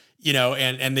turn, you know,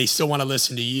 and they still want to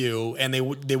listen to you, and they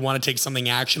want to take something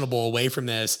actionable away from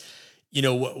this. You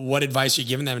know, what advice are you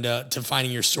giving them to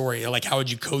finding your story? Like, how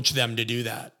would you coach them to do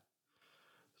that?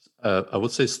 I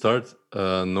would say start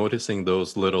noticing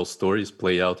those little stories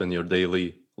play out in your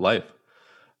daily life.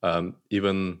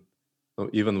 Even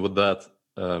with that,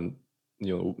 you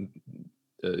know,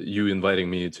 you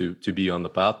inviting me to be on the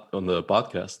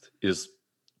podcast is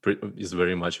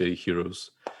very much a hero's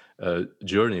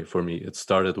journey for me. It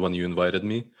started when you invited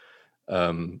me,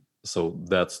 so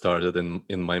that started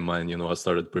in my mind. You know, I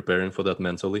started preparing for that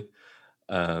mentally.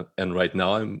 And right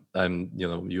now I'm, you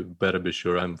know, you better be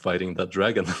sure I'm fighting that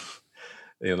dragon.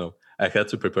 You know, I had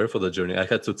to prepare for the journey. I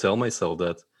had to tell myself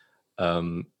that,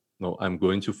 no, I'm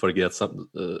going to forget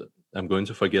I'm going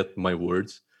to forget my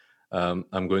words.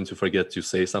 I'm going to forget to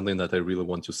say something that I really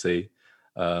want to say.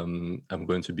 I'm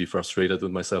going to be frustrated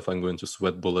with myself. I'm going to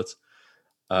sweat bullets.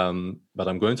 But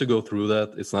I'm going to go through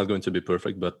that. It's not going to be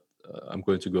perfect, but I'm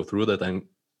going to go through that.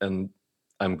 And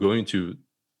I'm going to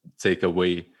take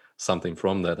away something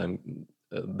from that.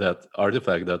 That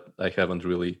artifact that I haven't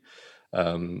really,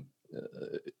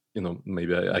 you know,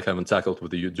 maybe I haven't tackled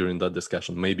with you during that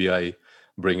discussion. Maybe I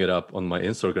bring it up on my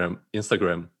Instagram,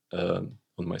 on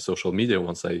my social media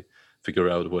once I figure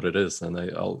out what it is, and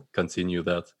I'll continue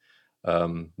that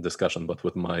discussion, but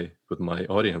with my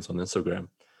audience on Instagram.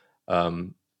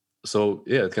 So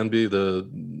yeah, it can be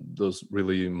those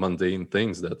really mundane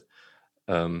things that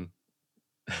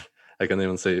I can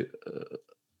even say.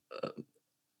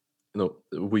 You know,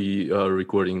 we are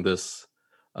recording this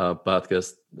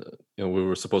podcast. You know, we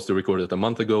were supposed to record it a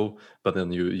month ago, but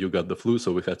then you got the flu,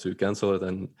 so we had to cancel it.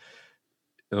 And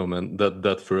you know, man,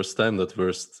 that first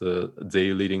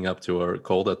day leading up to our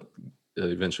call that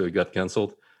eventually got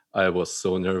canceled, I was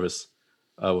so nervous.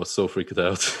 I was so freaked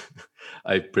out.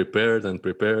 I prepared and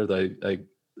prepared.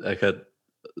 I had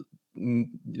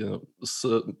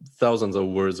thousands of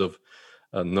words of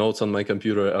notes on my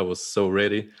computer. I was so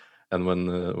ready. And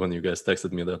when you guys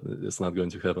texted me that it's not going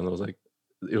to happen, I was like,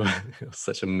 it was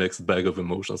such a mixed bag of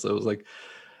emotions. I was like,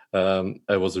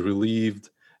 I was relieved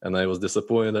and I was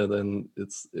disappointed, and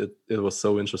it was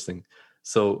so interesting.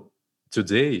 So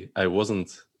today I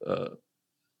wasn't,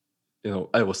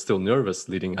 I was still nervous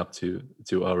leading up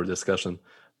to our discussion,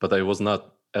 but I was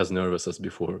not as nervous as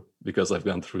before because I've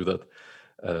gone through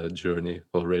that journey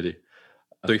already.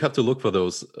 So you have to look for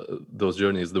those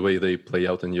journeys, the way they play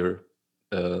out in your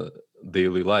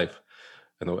daily life.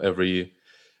 Every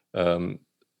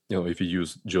if you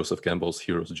use Joseph Campbell's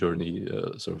hero's journey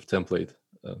sort of template,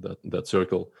 that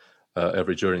circle,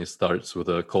 every journey starts with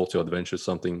a call to adventure.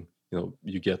 Something,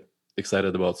 you get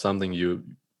excited about something, you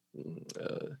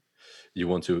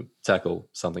want to tackle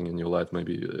something in your life.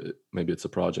 Maybe it's a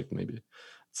project, maybe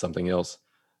it's something else,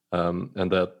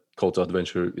 and that call to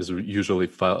adventure is usually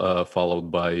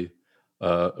followed by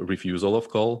refusal of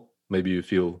call. Maybe you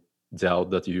feel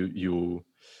doubt that you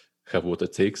have what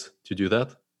it takes to do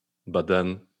that, but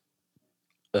then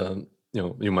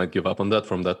you might give up on that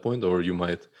from that point, or you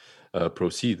might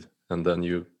proceed, and then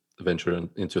you venture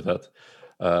into that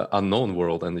unknown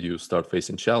world, and you start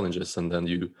facing challenges, and then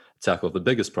you tackle the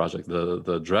biggest project,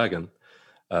 the dragon,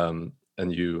 and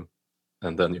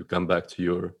then you come back to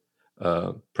your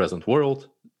present world,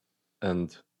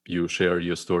 and you share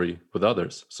your story with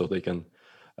others so they can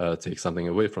take something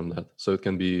away from that. So it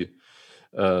can be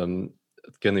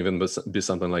it can even be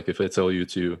something like, if I tell you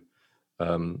to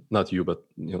not you, but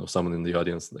someone in the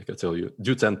audience, like I tell you,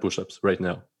 do 10 push-ups right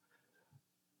now.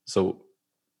 So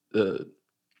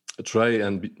try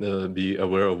and be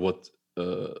aware of what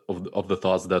of the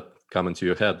thoughts that come into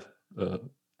your head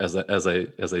as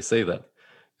I say that.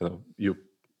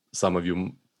 Some of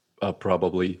you are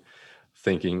probably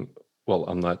thinking, well,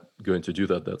 I'm not going to do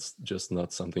that. That's just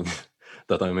not something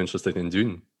that I'm interested in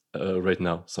doing right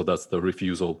now. So that's the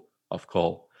refusal of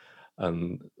call.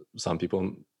 And some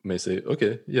people may say,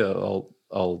 okay, yeah,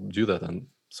 I'll do that. And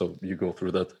so you go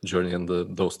through that journey, and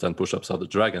those 10 push-ups are the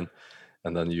dragon,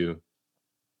 and then you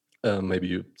maybe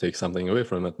you take something away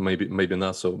from it, maybe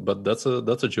not so, but that's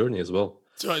a journey as well.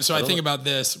 So I think about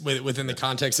this within the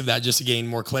context of that, just to gain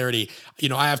more clarity.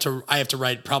 I have to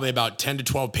write probably about 10 to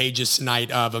 12 pages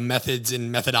tonight of a methods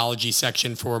and methodology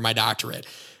section for my doctorate,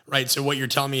 right? So what you're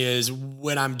telling me is,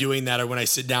 when I'm doing that, or when I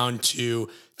sit down to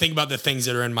think about the things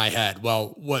that are in my head,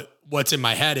 well, what's in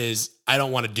my head is, I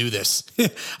don't want to do this.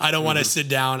 I don't want to sit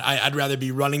down. I'd rather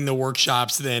be running the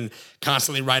workshops than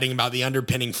constantly writing about the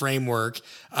underpinning framework,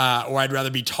 or I'd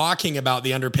rather be talking about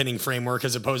the underpinning framework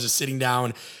as opposed to sitting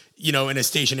down, in a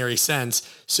stationary sense.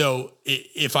 So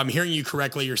if I'm hearing you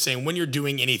correctly, you're saying when you're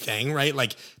doing anything, right,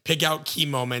 like pick out key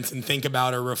moments and think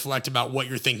about or reflect about what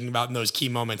you're thinking about in those key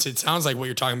moments. It sounds like what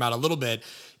you're talking about a little bit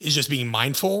is just being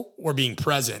mindful or being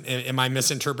present. Am I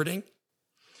misinterpreting?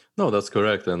 No, that's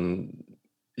correct. And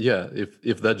yeah,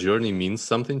 if that journey means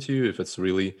something to you, if it's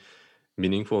really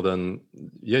meaningful, then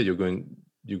yeah, you're going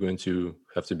to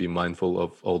have to be mindful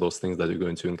of all those things that you're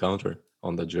going to encounter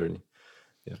on that journey.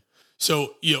 Yeah.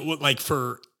 So, like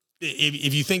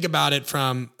if you think about it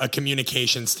from a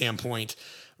communication standpoint,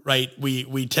 right?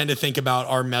 We tend to think about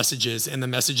our messages and the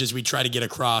messages we try to get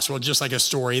across. Well, just like a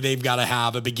story, they've got to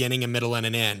have a beginning, a middle, and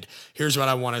an end. Here's what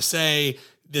I want to say.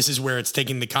 This is where it's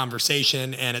taking the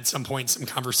conversation, and at some point, some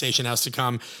conversation has to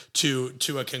come to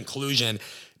a conclusion.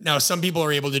 Now, some people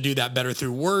are able to do that better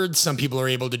through words. Some people are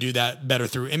able to do that better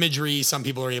through imagery. Some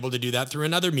people are able to do that through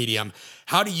another medium.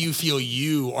 How do you feel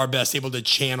you are best able to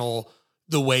channel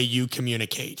the way you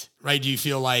communicate, right? Do you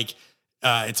feel like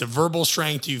it's a verbal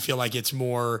strength? Do you feel like it's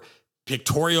more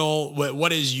pictorial?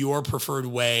 What is your preferred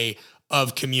way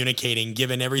of communicating,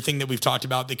 given everything that we've talked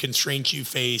about, the constraints you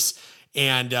face,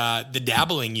 and the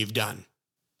dabbling you've done?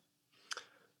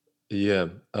 Yeah,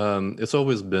 it's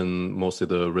always been mostly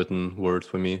the written word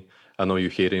for me. I know you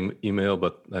hate email,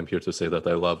 but I'm here to say that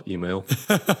I love email.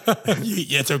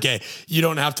 It's okay. You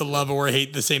don't have to love or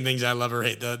hate the same things I love or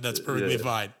hate. That's perfectly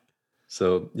fine.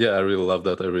 So yeah, I really love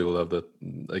that. I really love that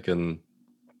I can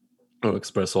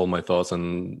express all my thoughts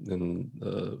in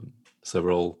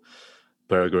several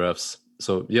paragraphs.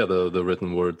 So yeah, the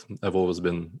written word, I've always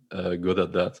been good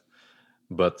at that.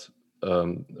 But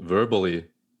verbally,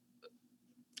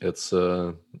 it's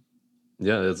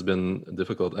been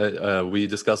difficult. We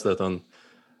discussed that on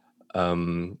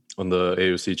the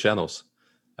AOC channels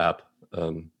app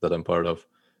that I'm part of.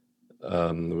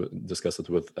 We discussed it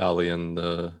with Ali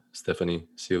and Stephanie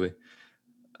Seeley.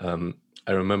 I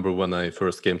remember when I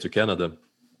first came to Canada.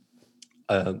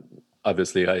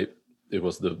 Obviously, I it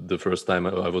was the first time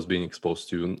I was being exposed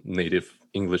to native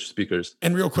English speakers.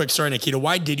 And real quick, sorry, Nikita,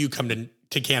 why did you come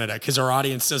to Canada? Because our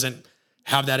audience doesn't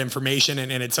have that information,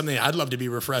 and it's something I'd love to be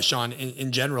refreshed on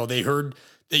in general. They heard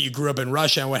that you grew up in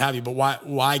Russia and what have you, but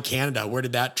why Canada? Where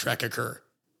did that trek occur?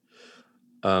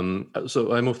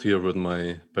 So I moved here with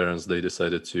my parents. They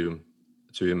decided to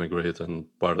immigrate, and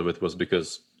part of it was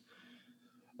because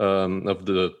of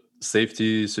the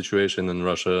safety situation in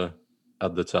Russia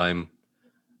at the time.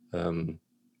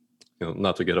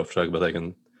 Not to get off track, but I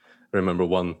can remember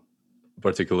one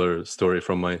particular story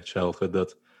from my childhood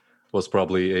that was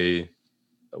probably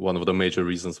one of the major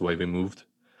reasons why we moved.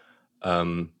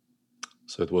 So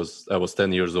I was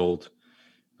 10 years old.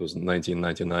 It was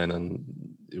 1999, and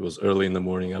it was early in the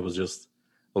morning. I was just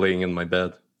laying in my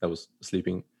bed. I was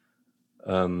sleeping.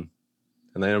 And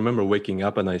I remember waking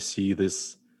up and I see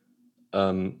this,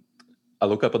 I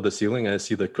look up at the ceiling and I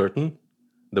see the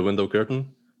window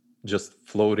curtain, just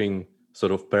floating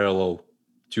sort of parallel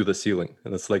to the ceiling.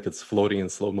 And it's like it's floating in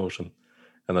slow motion.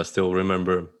 And I still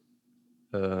remember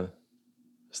that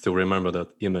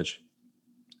image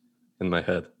in my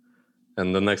head.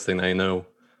 And the next thing I know,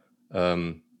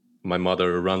 my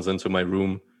mother runs into my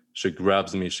room. She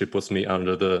grabs me. She puts me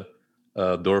under the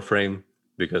door frame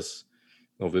because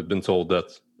we've been told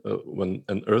that when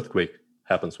an earthquake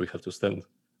happens, we have to stand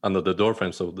under the door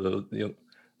frame so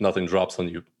nothing drops on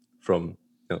you from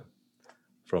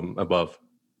above.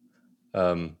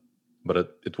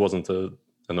 But it wasn't an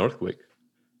earthquake,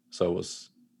 so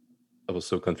I was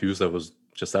so confused. I was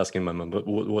just asking my mom, "But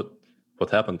what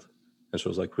happened?" And she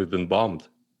was like, "We've been bombed."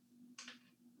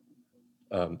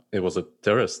 It was a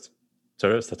terrorist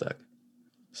attack.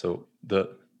 So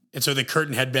the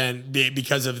curtain had been,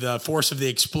 because of the force of the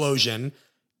explosion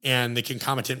and the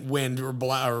concomitant wind or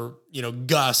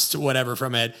gust, whatever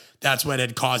from it, that's what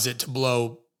had caused it to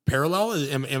blow parallel.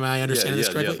 Am I understanding this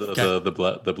correctly? Yeah,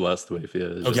 the blast wave.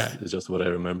 Yeah, it's just what I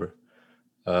remember.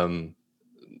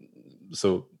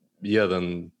 So yeah,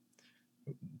 then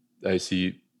I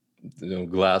see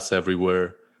glass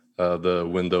everywhere. The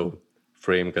window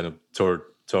frame kind of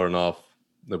torn off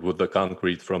with the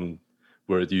concrete from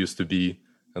where it used to be,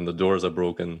 and the doors are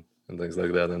broken and things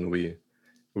like that. And we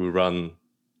run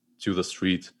to the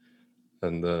street,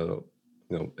 and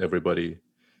everybody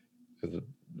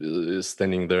is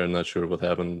standing there, not sure what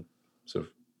happened, sort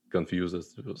of confused.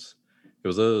 It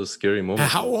was a scary moment.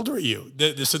 How old were you?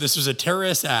 So this was a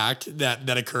terrorist act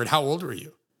that occurred. How old were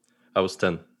you? I was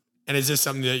 10. And is this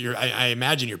something that I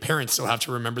imagine your parents still have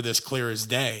to remember this clear as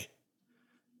day?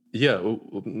 Yeah,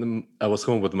 I was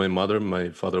home with my mother. My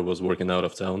father was working out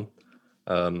of town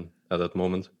at that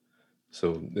moment.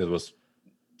 So it was,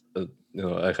 I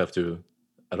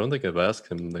don't think I've asked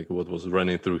him like what was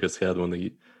running through his head when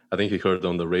I think he heard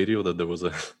on the radio that there was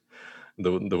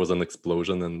an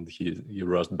explosion, and he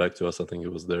rushed back to us. I think he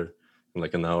was there in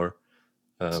like an hour.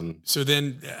 So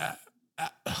then,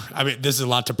 this is a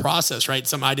lot to process, right?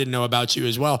 Something I didn't know about you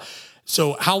as well.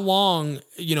 So how long,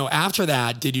 after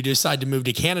that, did you decide to move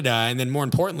to Canada? And then more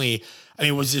importantly,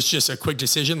 was this just a quick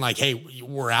decision like, hey,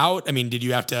 we're out? Did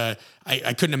you have to,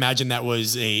 I couldn't imagine that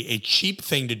was a cheap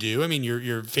thing to do.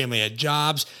 Your family had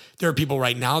jobs. There are people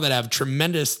right now that have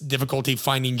tremendous difficulty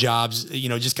finding jobs,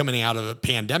 just coming out of a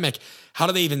pandemic. How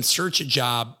do they even search a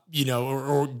job,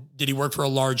 or did he work for a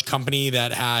large company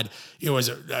that had, was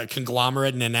a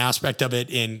conglomerate and an aspect of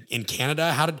it in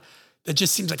Canada? That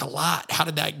just seems like a lot. How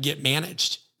did that get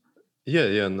managed?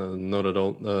 Yeah, no, not at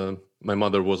all. My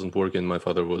mother wasn't working. My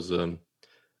father was, he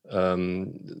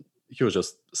was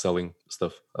just selling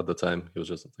stuff at the time. He was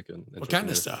just like an entrepreneur. What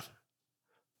kind of stuff?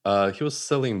 He was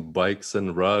selling bikes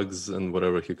and rugs and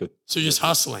whatever he could. So just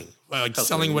hustling,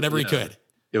 selling whatever he could.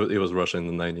 It was Russia in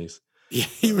the 90s. Yeah,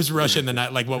 he was Russia in the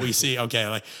night, like what we see.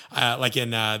 Okay, like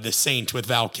in The Saint with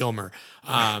Val Kilmer.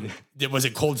 Was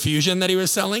it Cold Fusion that he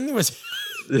was selling?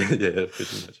 Yeah,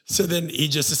 pretty much. So then he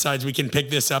just decides we can pick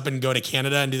this up and go to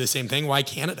Canada and do the same thing. Why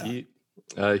Canada?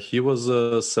 He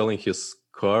was selling his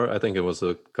car. I think it was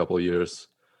a couple of years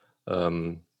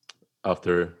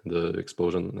after the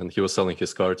explosion, and he was selling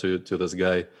his car to this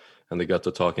guy, and they got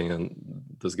to talking, and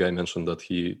this guy mentioned that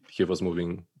he was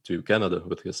moving to Canada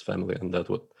with his family, and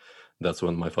that's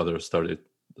when my father started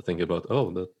thinking about,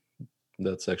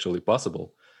 that's actually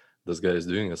possible. This guy is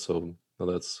doing it, so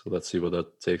let's see where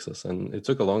that takes us. And it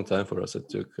took a long time for us. It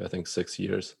took, I think, 6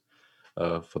 years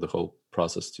for the whole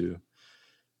process to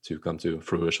come to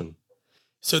fruition.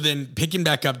 So then picking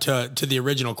back up to the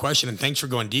original question, and thanks for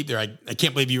going deep there. I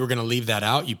can't believe you were going to leave that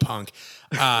out, you punk.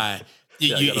 I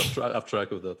got off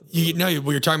track of that. We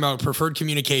were talking about preferred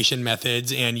communication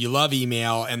methods, and you love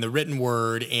email and the written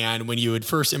word. And when you had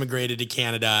first immigrated to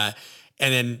Canada,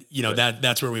 And then, Right.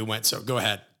 that's where we went. So go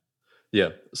ahead. Yeah.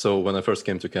 So when I first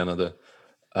came to Canada,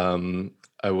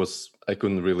 I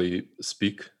couldn't really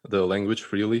speak the language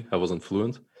freely. I wasn't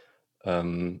fluent.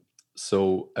 Um,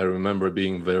 so I remember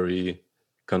being very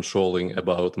controlling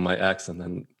about my accent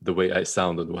and the way I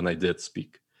sounded when I did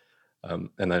speak.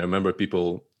 And I remember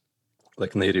people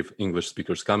like native English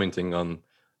speakers commenting on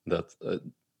that,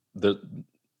 that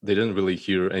they didn't really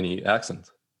hear any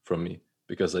accent from me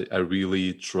because I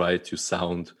really tried to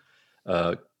sound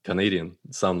uh, Canadian,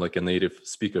 sound like a native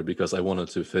speaker because I wanted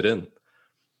to fit in.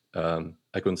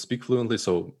 I couldn't speak fluently,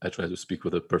 so I tried to speak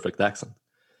with a perfect accent.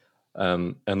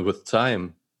 And with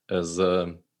time, as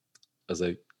as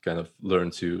I kind of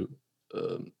learned to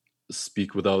um,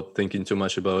 speak without thinking too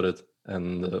much about it,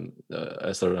 and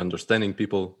I started understanding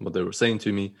people what they were saying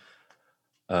to me.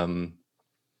 Um,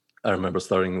 I remember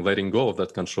starting letting go of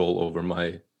that control over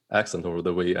my accent, over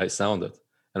the way I sounded.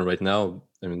 And right now,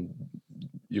 I mean,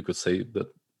 you could say that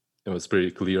it's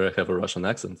pretty clear I have a Russian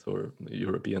accent or a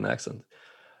European accent.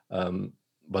 Um,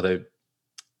 but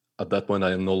at that point,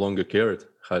 I no longer cared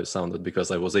how I sounded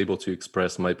because I was able to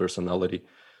express my personality,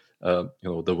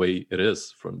 the way it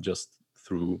is from just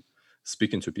through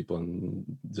speaking to people and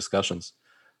discussions.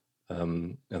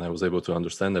 And I was able to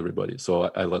understand everybody.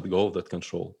 So I let go of that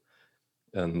control.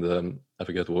 And I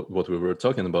forget what we were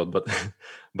talking about, but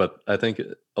but I think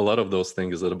a lot of those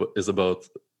things is about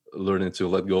learning to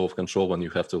let go of control when you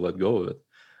have to let go of it.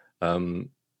 And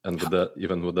with that,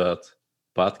 even with that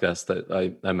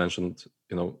podcast, I mentioned,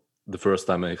 the first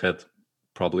time I had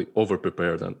probably over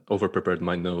prepared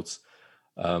my notes,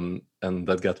 and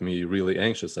that got me really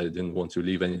anxious. I didn't want to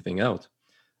leave anything out.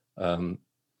 Um,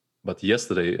 but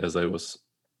yesterday, as I was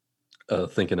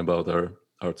thinking about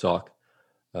our talk,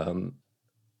 um,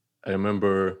 I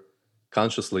remember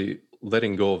consciously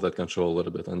letting go of that control a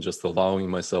little bit and just allowing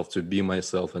myself to be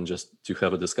myself and just to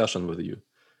have a discussion with you.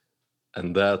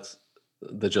 And that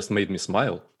just made me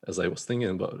smile as I was thinking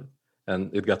about it.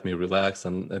 And it got me relaxed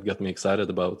and it got me excited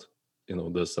about,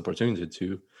 this opportunity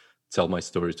to tell my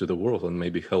story to the world and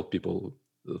maybe help people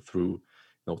through,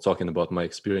 talking about my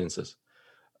experiences.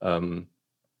 Um,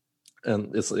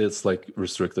 and it's like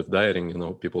restrictive dieting.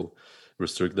 People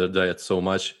restrict their diet so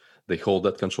much, they hold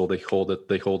that control, they hold it,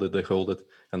 they hold it, they hold it,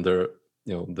 and their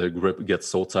grip gets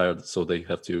so tired, so they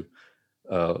have to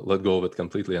let go of it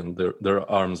completely, and their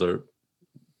arms are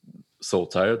so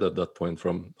tired at that point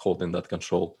from holding that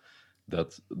control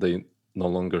that they no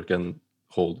longer can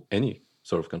hold any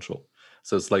sort of control.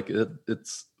 So it's like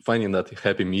it's finding that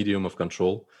happy medium of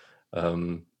control,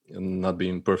 and not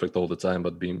being perfect all the time,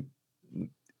 but being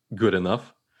good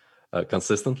enough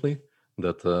consistently,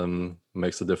 that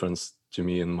makes a difference to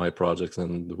me in my projects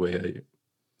and the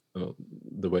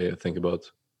way I think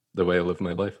about the way I live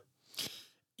my life.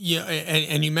 Yeah,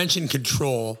 and you mentioned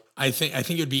control. I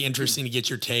think it would be interesting to get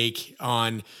your take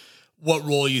on what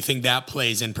role you think that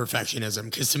plays in perfectionism,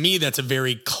 because to me that's a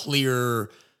very clear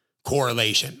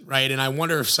correlation, right? And I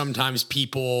wonder if sometimes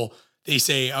people, they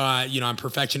say, I'm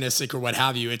perfectionistic or what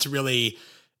have you. It's really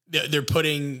they're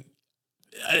putting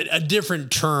a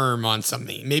different term on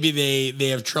something. Maybe they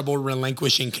have trouble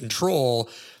relinquishing control.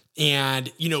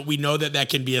 And, we know that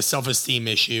can be a self-esteem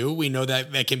issue. We know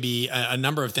that can be a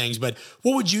number of things, but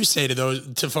what would you say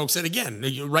to folks that, again,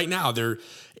 right now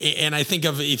and I think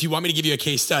of, if you want me to give you a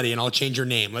case study and I'll change your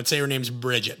name, let's say her name's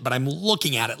Bridget, but I'm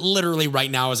looking at it literally right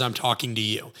now as I'm talking to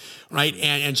you. Right.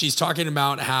 And she's talking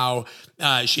about how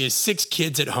she has 6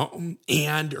 kids at home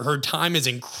and her time is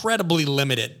incredibly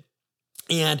limited.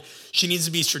 And she needs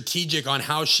to be strategic on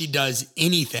how she does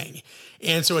anything.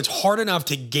 And so it's hard enough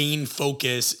to gain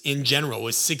focus in general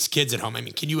with 6 kids at home. I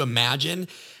mean, can you imagine?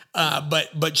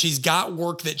 But she's got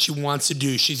work that she wants to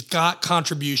do. She's got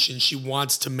contributions she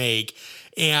wants to make.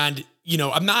 And,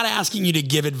 I'm not asking you to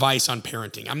give advice on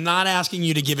parenting. I'm not asking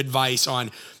you to give advice on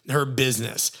her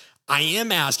business. I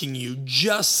am asking you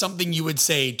just something you would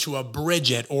say to a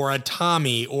Bridget or a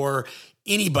Tommy or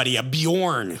anybody, a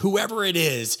Bjorn, whoever it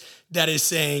is that is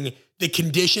saying the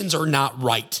conditions are not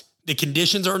right. The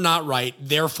conditions are not right.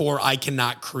 Therefore, I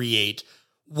cannot create.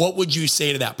 What would you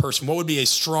say to that person? What would be a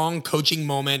strong coaching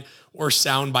moment or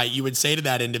soundbite you would say to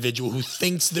that individual who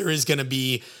thinks there is going to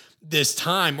be this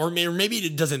time, or maybe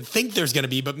it doesn't think there's going to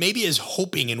be, but maybe is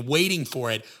hoping and waiting for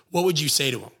it? What would you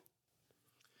say to them?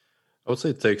 I would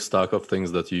say take stock of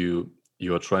things that you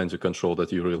are trying to control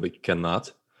that you really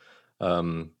cannot.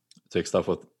 Um, take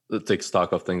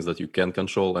stock of things that you can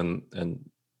control and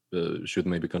should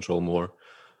maybe control more.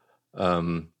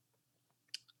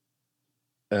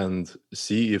 And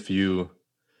see if you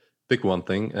pick one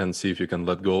thing and see if you can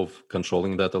let go of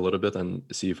controlling that a little bit and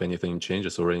see if anything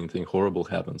changes or anything horrible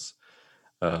happens.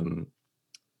 um,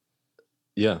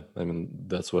 yeah, I mean,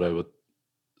 that's what I would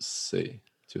say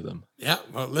to them. Yeah.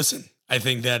 Well, listen, I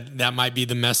think that might be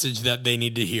the message that they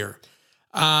need to hear.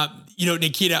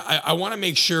 Nikita, I want to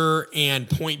make sure and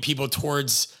point people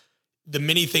towards the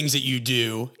many things that you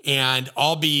do, and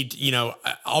I'll be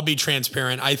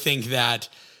transparent. I think that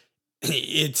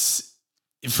it's,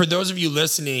 for those of you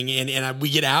listening, and we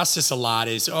get asked this a lot,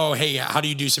 is, oh, hey, how do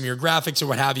you do some of your graphics or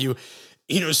what have you?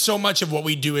 So much of what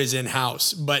we do is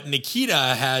in-house, but Nikita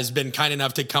has been kind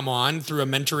enough to come on through a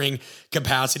mentoring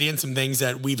capacity and some things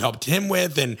that we've helped him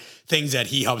with and things that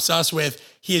he helps us with.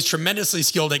 He is tremendously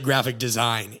skilled at graphic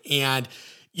design. And,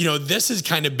 this has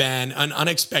kind of been an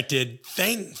unexpected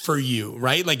thing for you,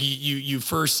 right? Like you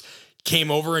first came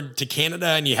over to Canada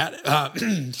and you had,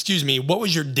 what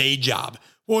was your day job?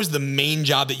 What was the main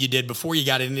job that you did before you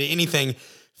got into anything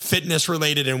fitness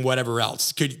related and whatever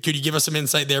else? Could you give us some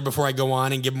insight there before I go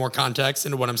on and give more context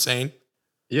into what I'm saying?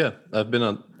 Yeah, I've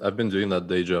been doing that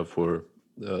day job for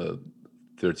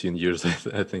 13 years,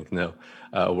 I think now.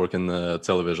 I work in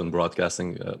television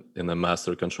broadcasting in a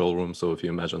master control room. So if you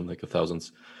imagine like 1,000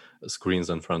 screens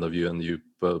in front of you and you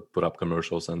put up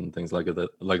commercials and things like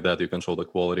that, you control the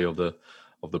quality of the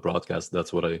broadcast.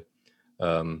 That's what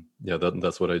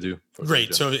that's what I do.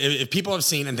 Great. So if people have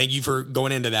seen, and thank you for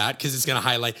going into that, because it's going to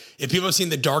highlight, if people have seen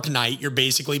The Dark Knight, you're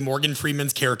basically Morgan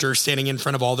Freeman's character standing in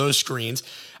front of all those screens.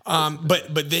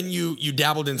 But then you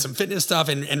dabbled in some fitness stuff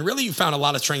and really you found a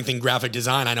lot of strength in graphic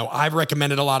design. I know I've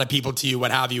recommended a lot of people to you,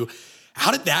 what have you. How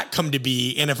did that come to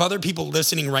be? And if other people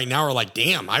listening right now are like,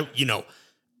 damn, I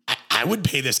would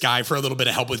pay this guy for a little bit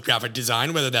of help with graphic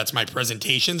design, whether that's my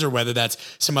presentations or whether that's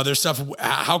some other stuff.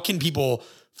 How can people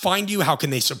find you? How can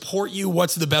they support you?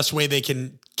 What's the best way they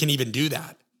can even do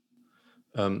that?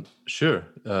 Sure.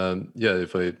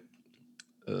 If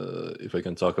I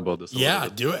can talk about this.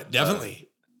 Do it. Definitely.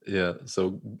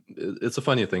 So it's a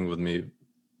funny thing with me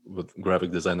with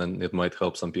graphic design, and it might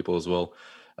help some people as well.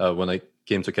 When I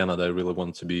came to Canada, I really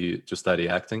wanted to study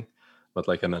acting, but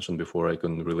like I mentioned before, I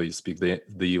couldn't really speak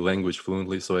the language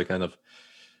fluently. So I kind of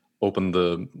opened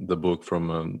the book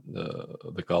from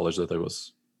the college that I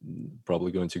was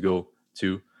probably going to go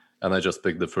to, and I just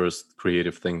picked the first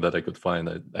creative thing that I could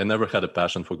find. I never had a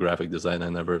passion for graphic design. I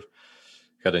never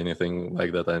had anything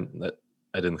like that.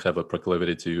 I didn't have a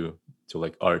proclivity to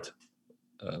like art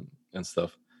and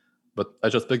stuff, but I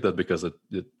just picked that because it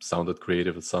sounded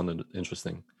creative, it sounded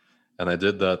interesting, and I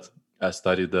did that. I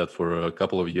studied that for a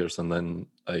couple of years, and then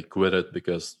I quit it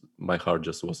because my heart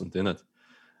just wasn't in it.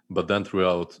 But then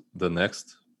throughout the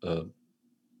next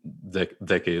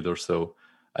decade or so,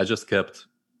 I just kept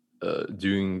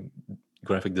doing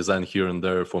graphic design here and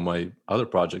there for my other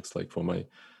projects, like for my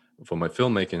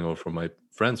filmmaking or for my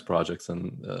friends' projects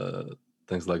and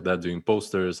things like that, doing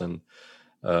posters and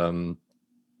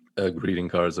greeting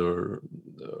cards or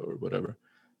whatever.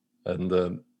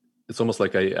 And it's almost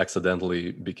like I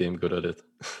accidentally became good at it,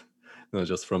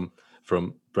 just from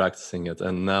practicing it.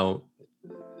 And now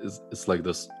it's like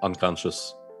this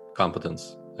unconscious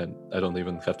competence, and I don't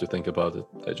even have to think about it.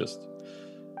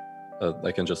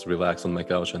 I can just relax on my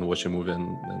couch and watch a movie,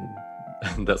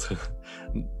 and that's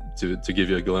to give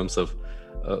you a glimpse of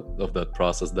that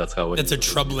process. That's how That's a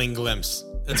troubling glimpse.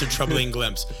 That's a troubling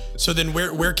glimpse. So then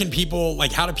where can people,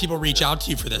 like, how do people reach out to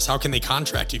you for this? How can they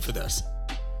contract you for this?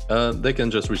 They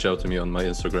can just reach out to me on my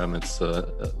Instagram. It's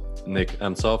Nick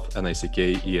Emtsov,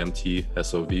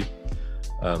 NICKEMTSOV.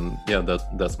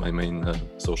 That's my main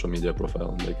social media profile,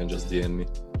 and they can just DM me.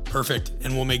 Perfect.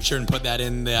 And we'll make sure and put that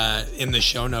in the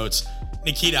show notes.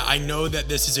 Nikita, I know that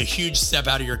this is a huge step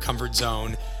out of your comfort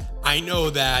zone. I know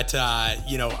that,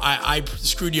 I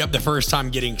screwed you up the first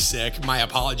time getting sick. My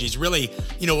apologies. Really,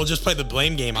 we'll just play the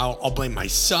blame game. I'll blame my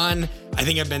son. I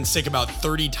think I've been sick about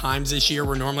 30 times this year,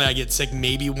 where normally I get sick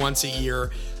maybe once a year.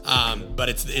 But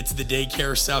it's the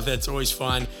daycare stuff that's always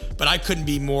fun. But I couldn't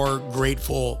be more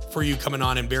grateful for you coming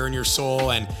on and bearing your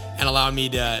soul and allowing me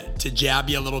to jab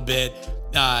you a little bit.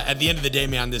 At the end of the day,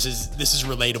 man, this is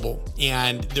relatable.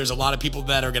 And there's a lot of people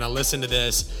that are going to listen to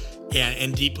this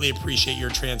and deeply appreciate your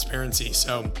transparency.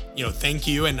 So, thank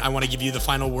you. And I want to give you the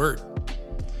final word.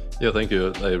 Yeah, thank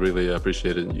you. I really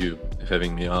appreciated you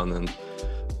having me on and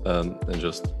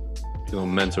just,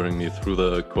 mentoring me through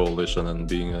the coalition and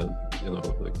being a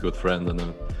good friend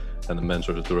and a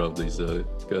mentor throughout these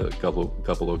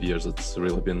couple of years. It's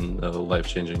really been a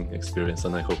life-changing experience,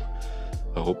 and I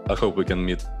hope we can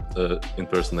meet in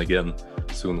person again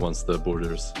soon once the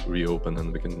borders reopen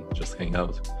and we can just hang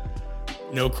out.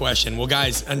 No question. Well,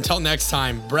 guys, until next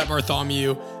time, Brett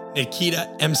Bartholomew, Nikita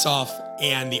Emtsov,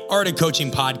 and the Art of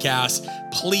Coaching podcast.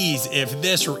 Please, if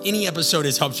this or any episode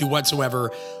has helped you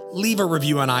whatsoever, leave a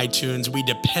review on iTunes. We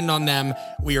depend on them.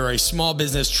 We are a small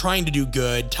business trying to do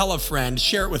good. Tell a friend,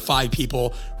 share it with 5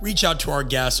 people, reach out to our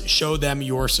guests, show them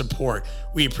your support.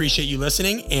 We appreciate you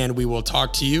listening, and we will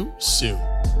talk to you soon.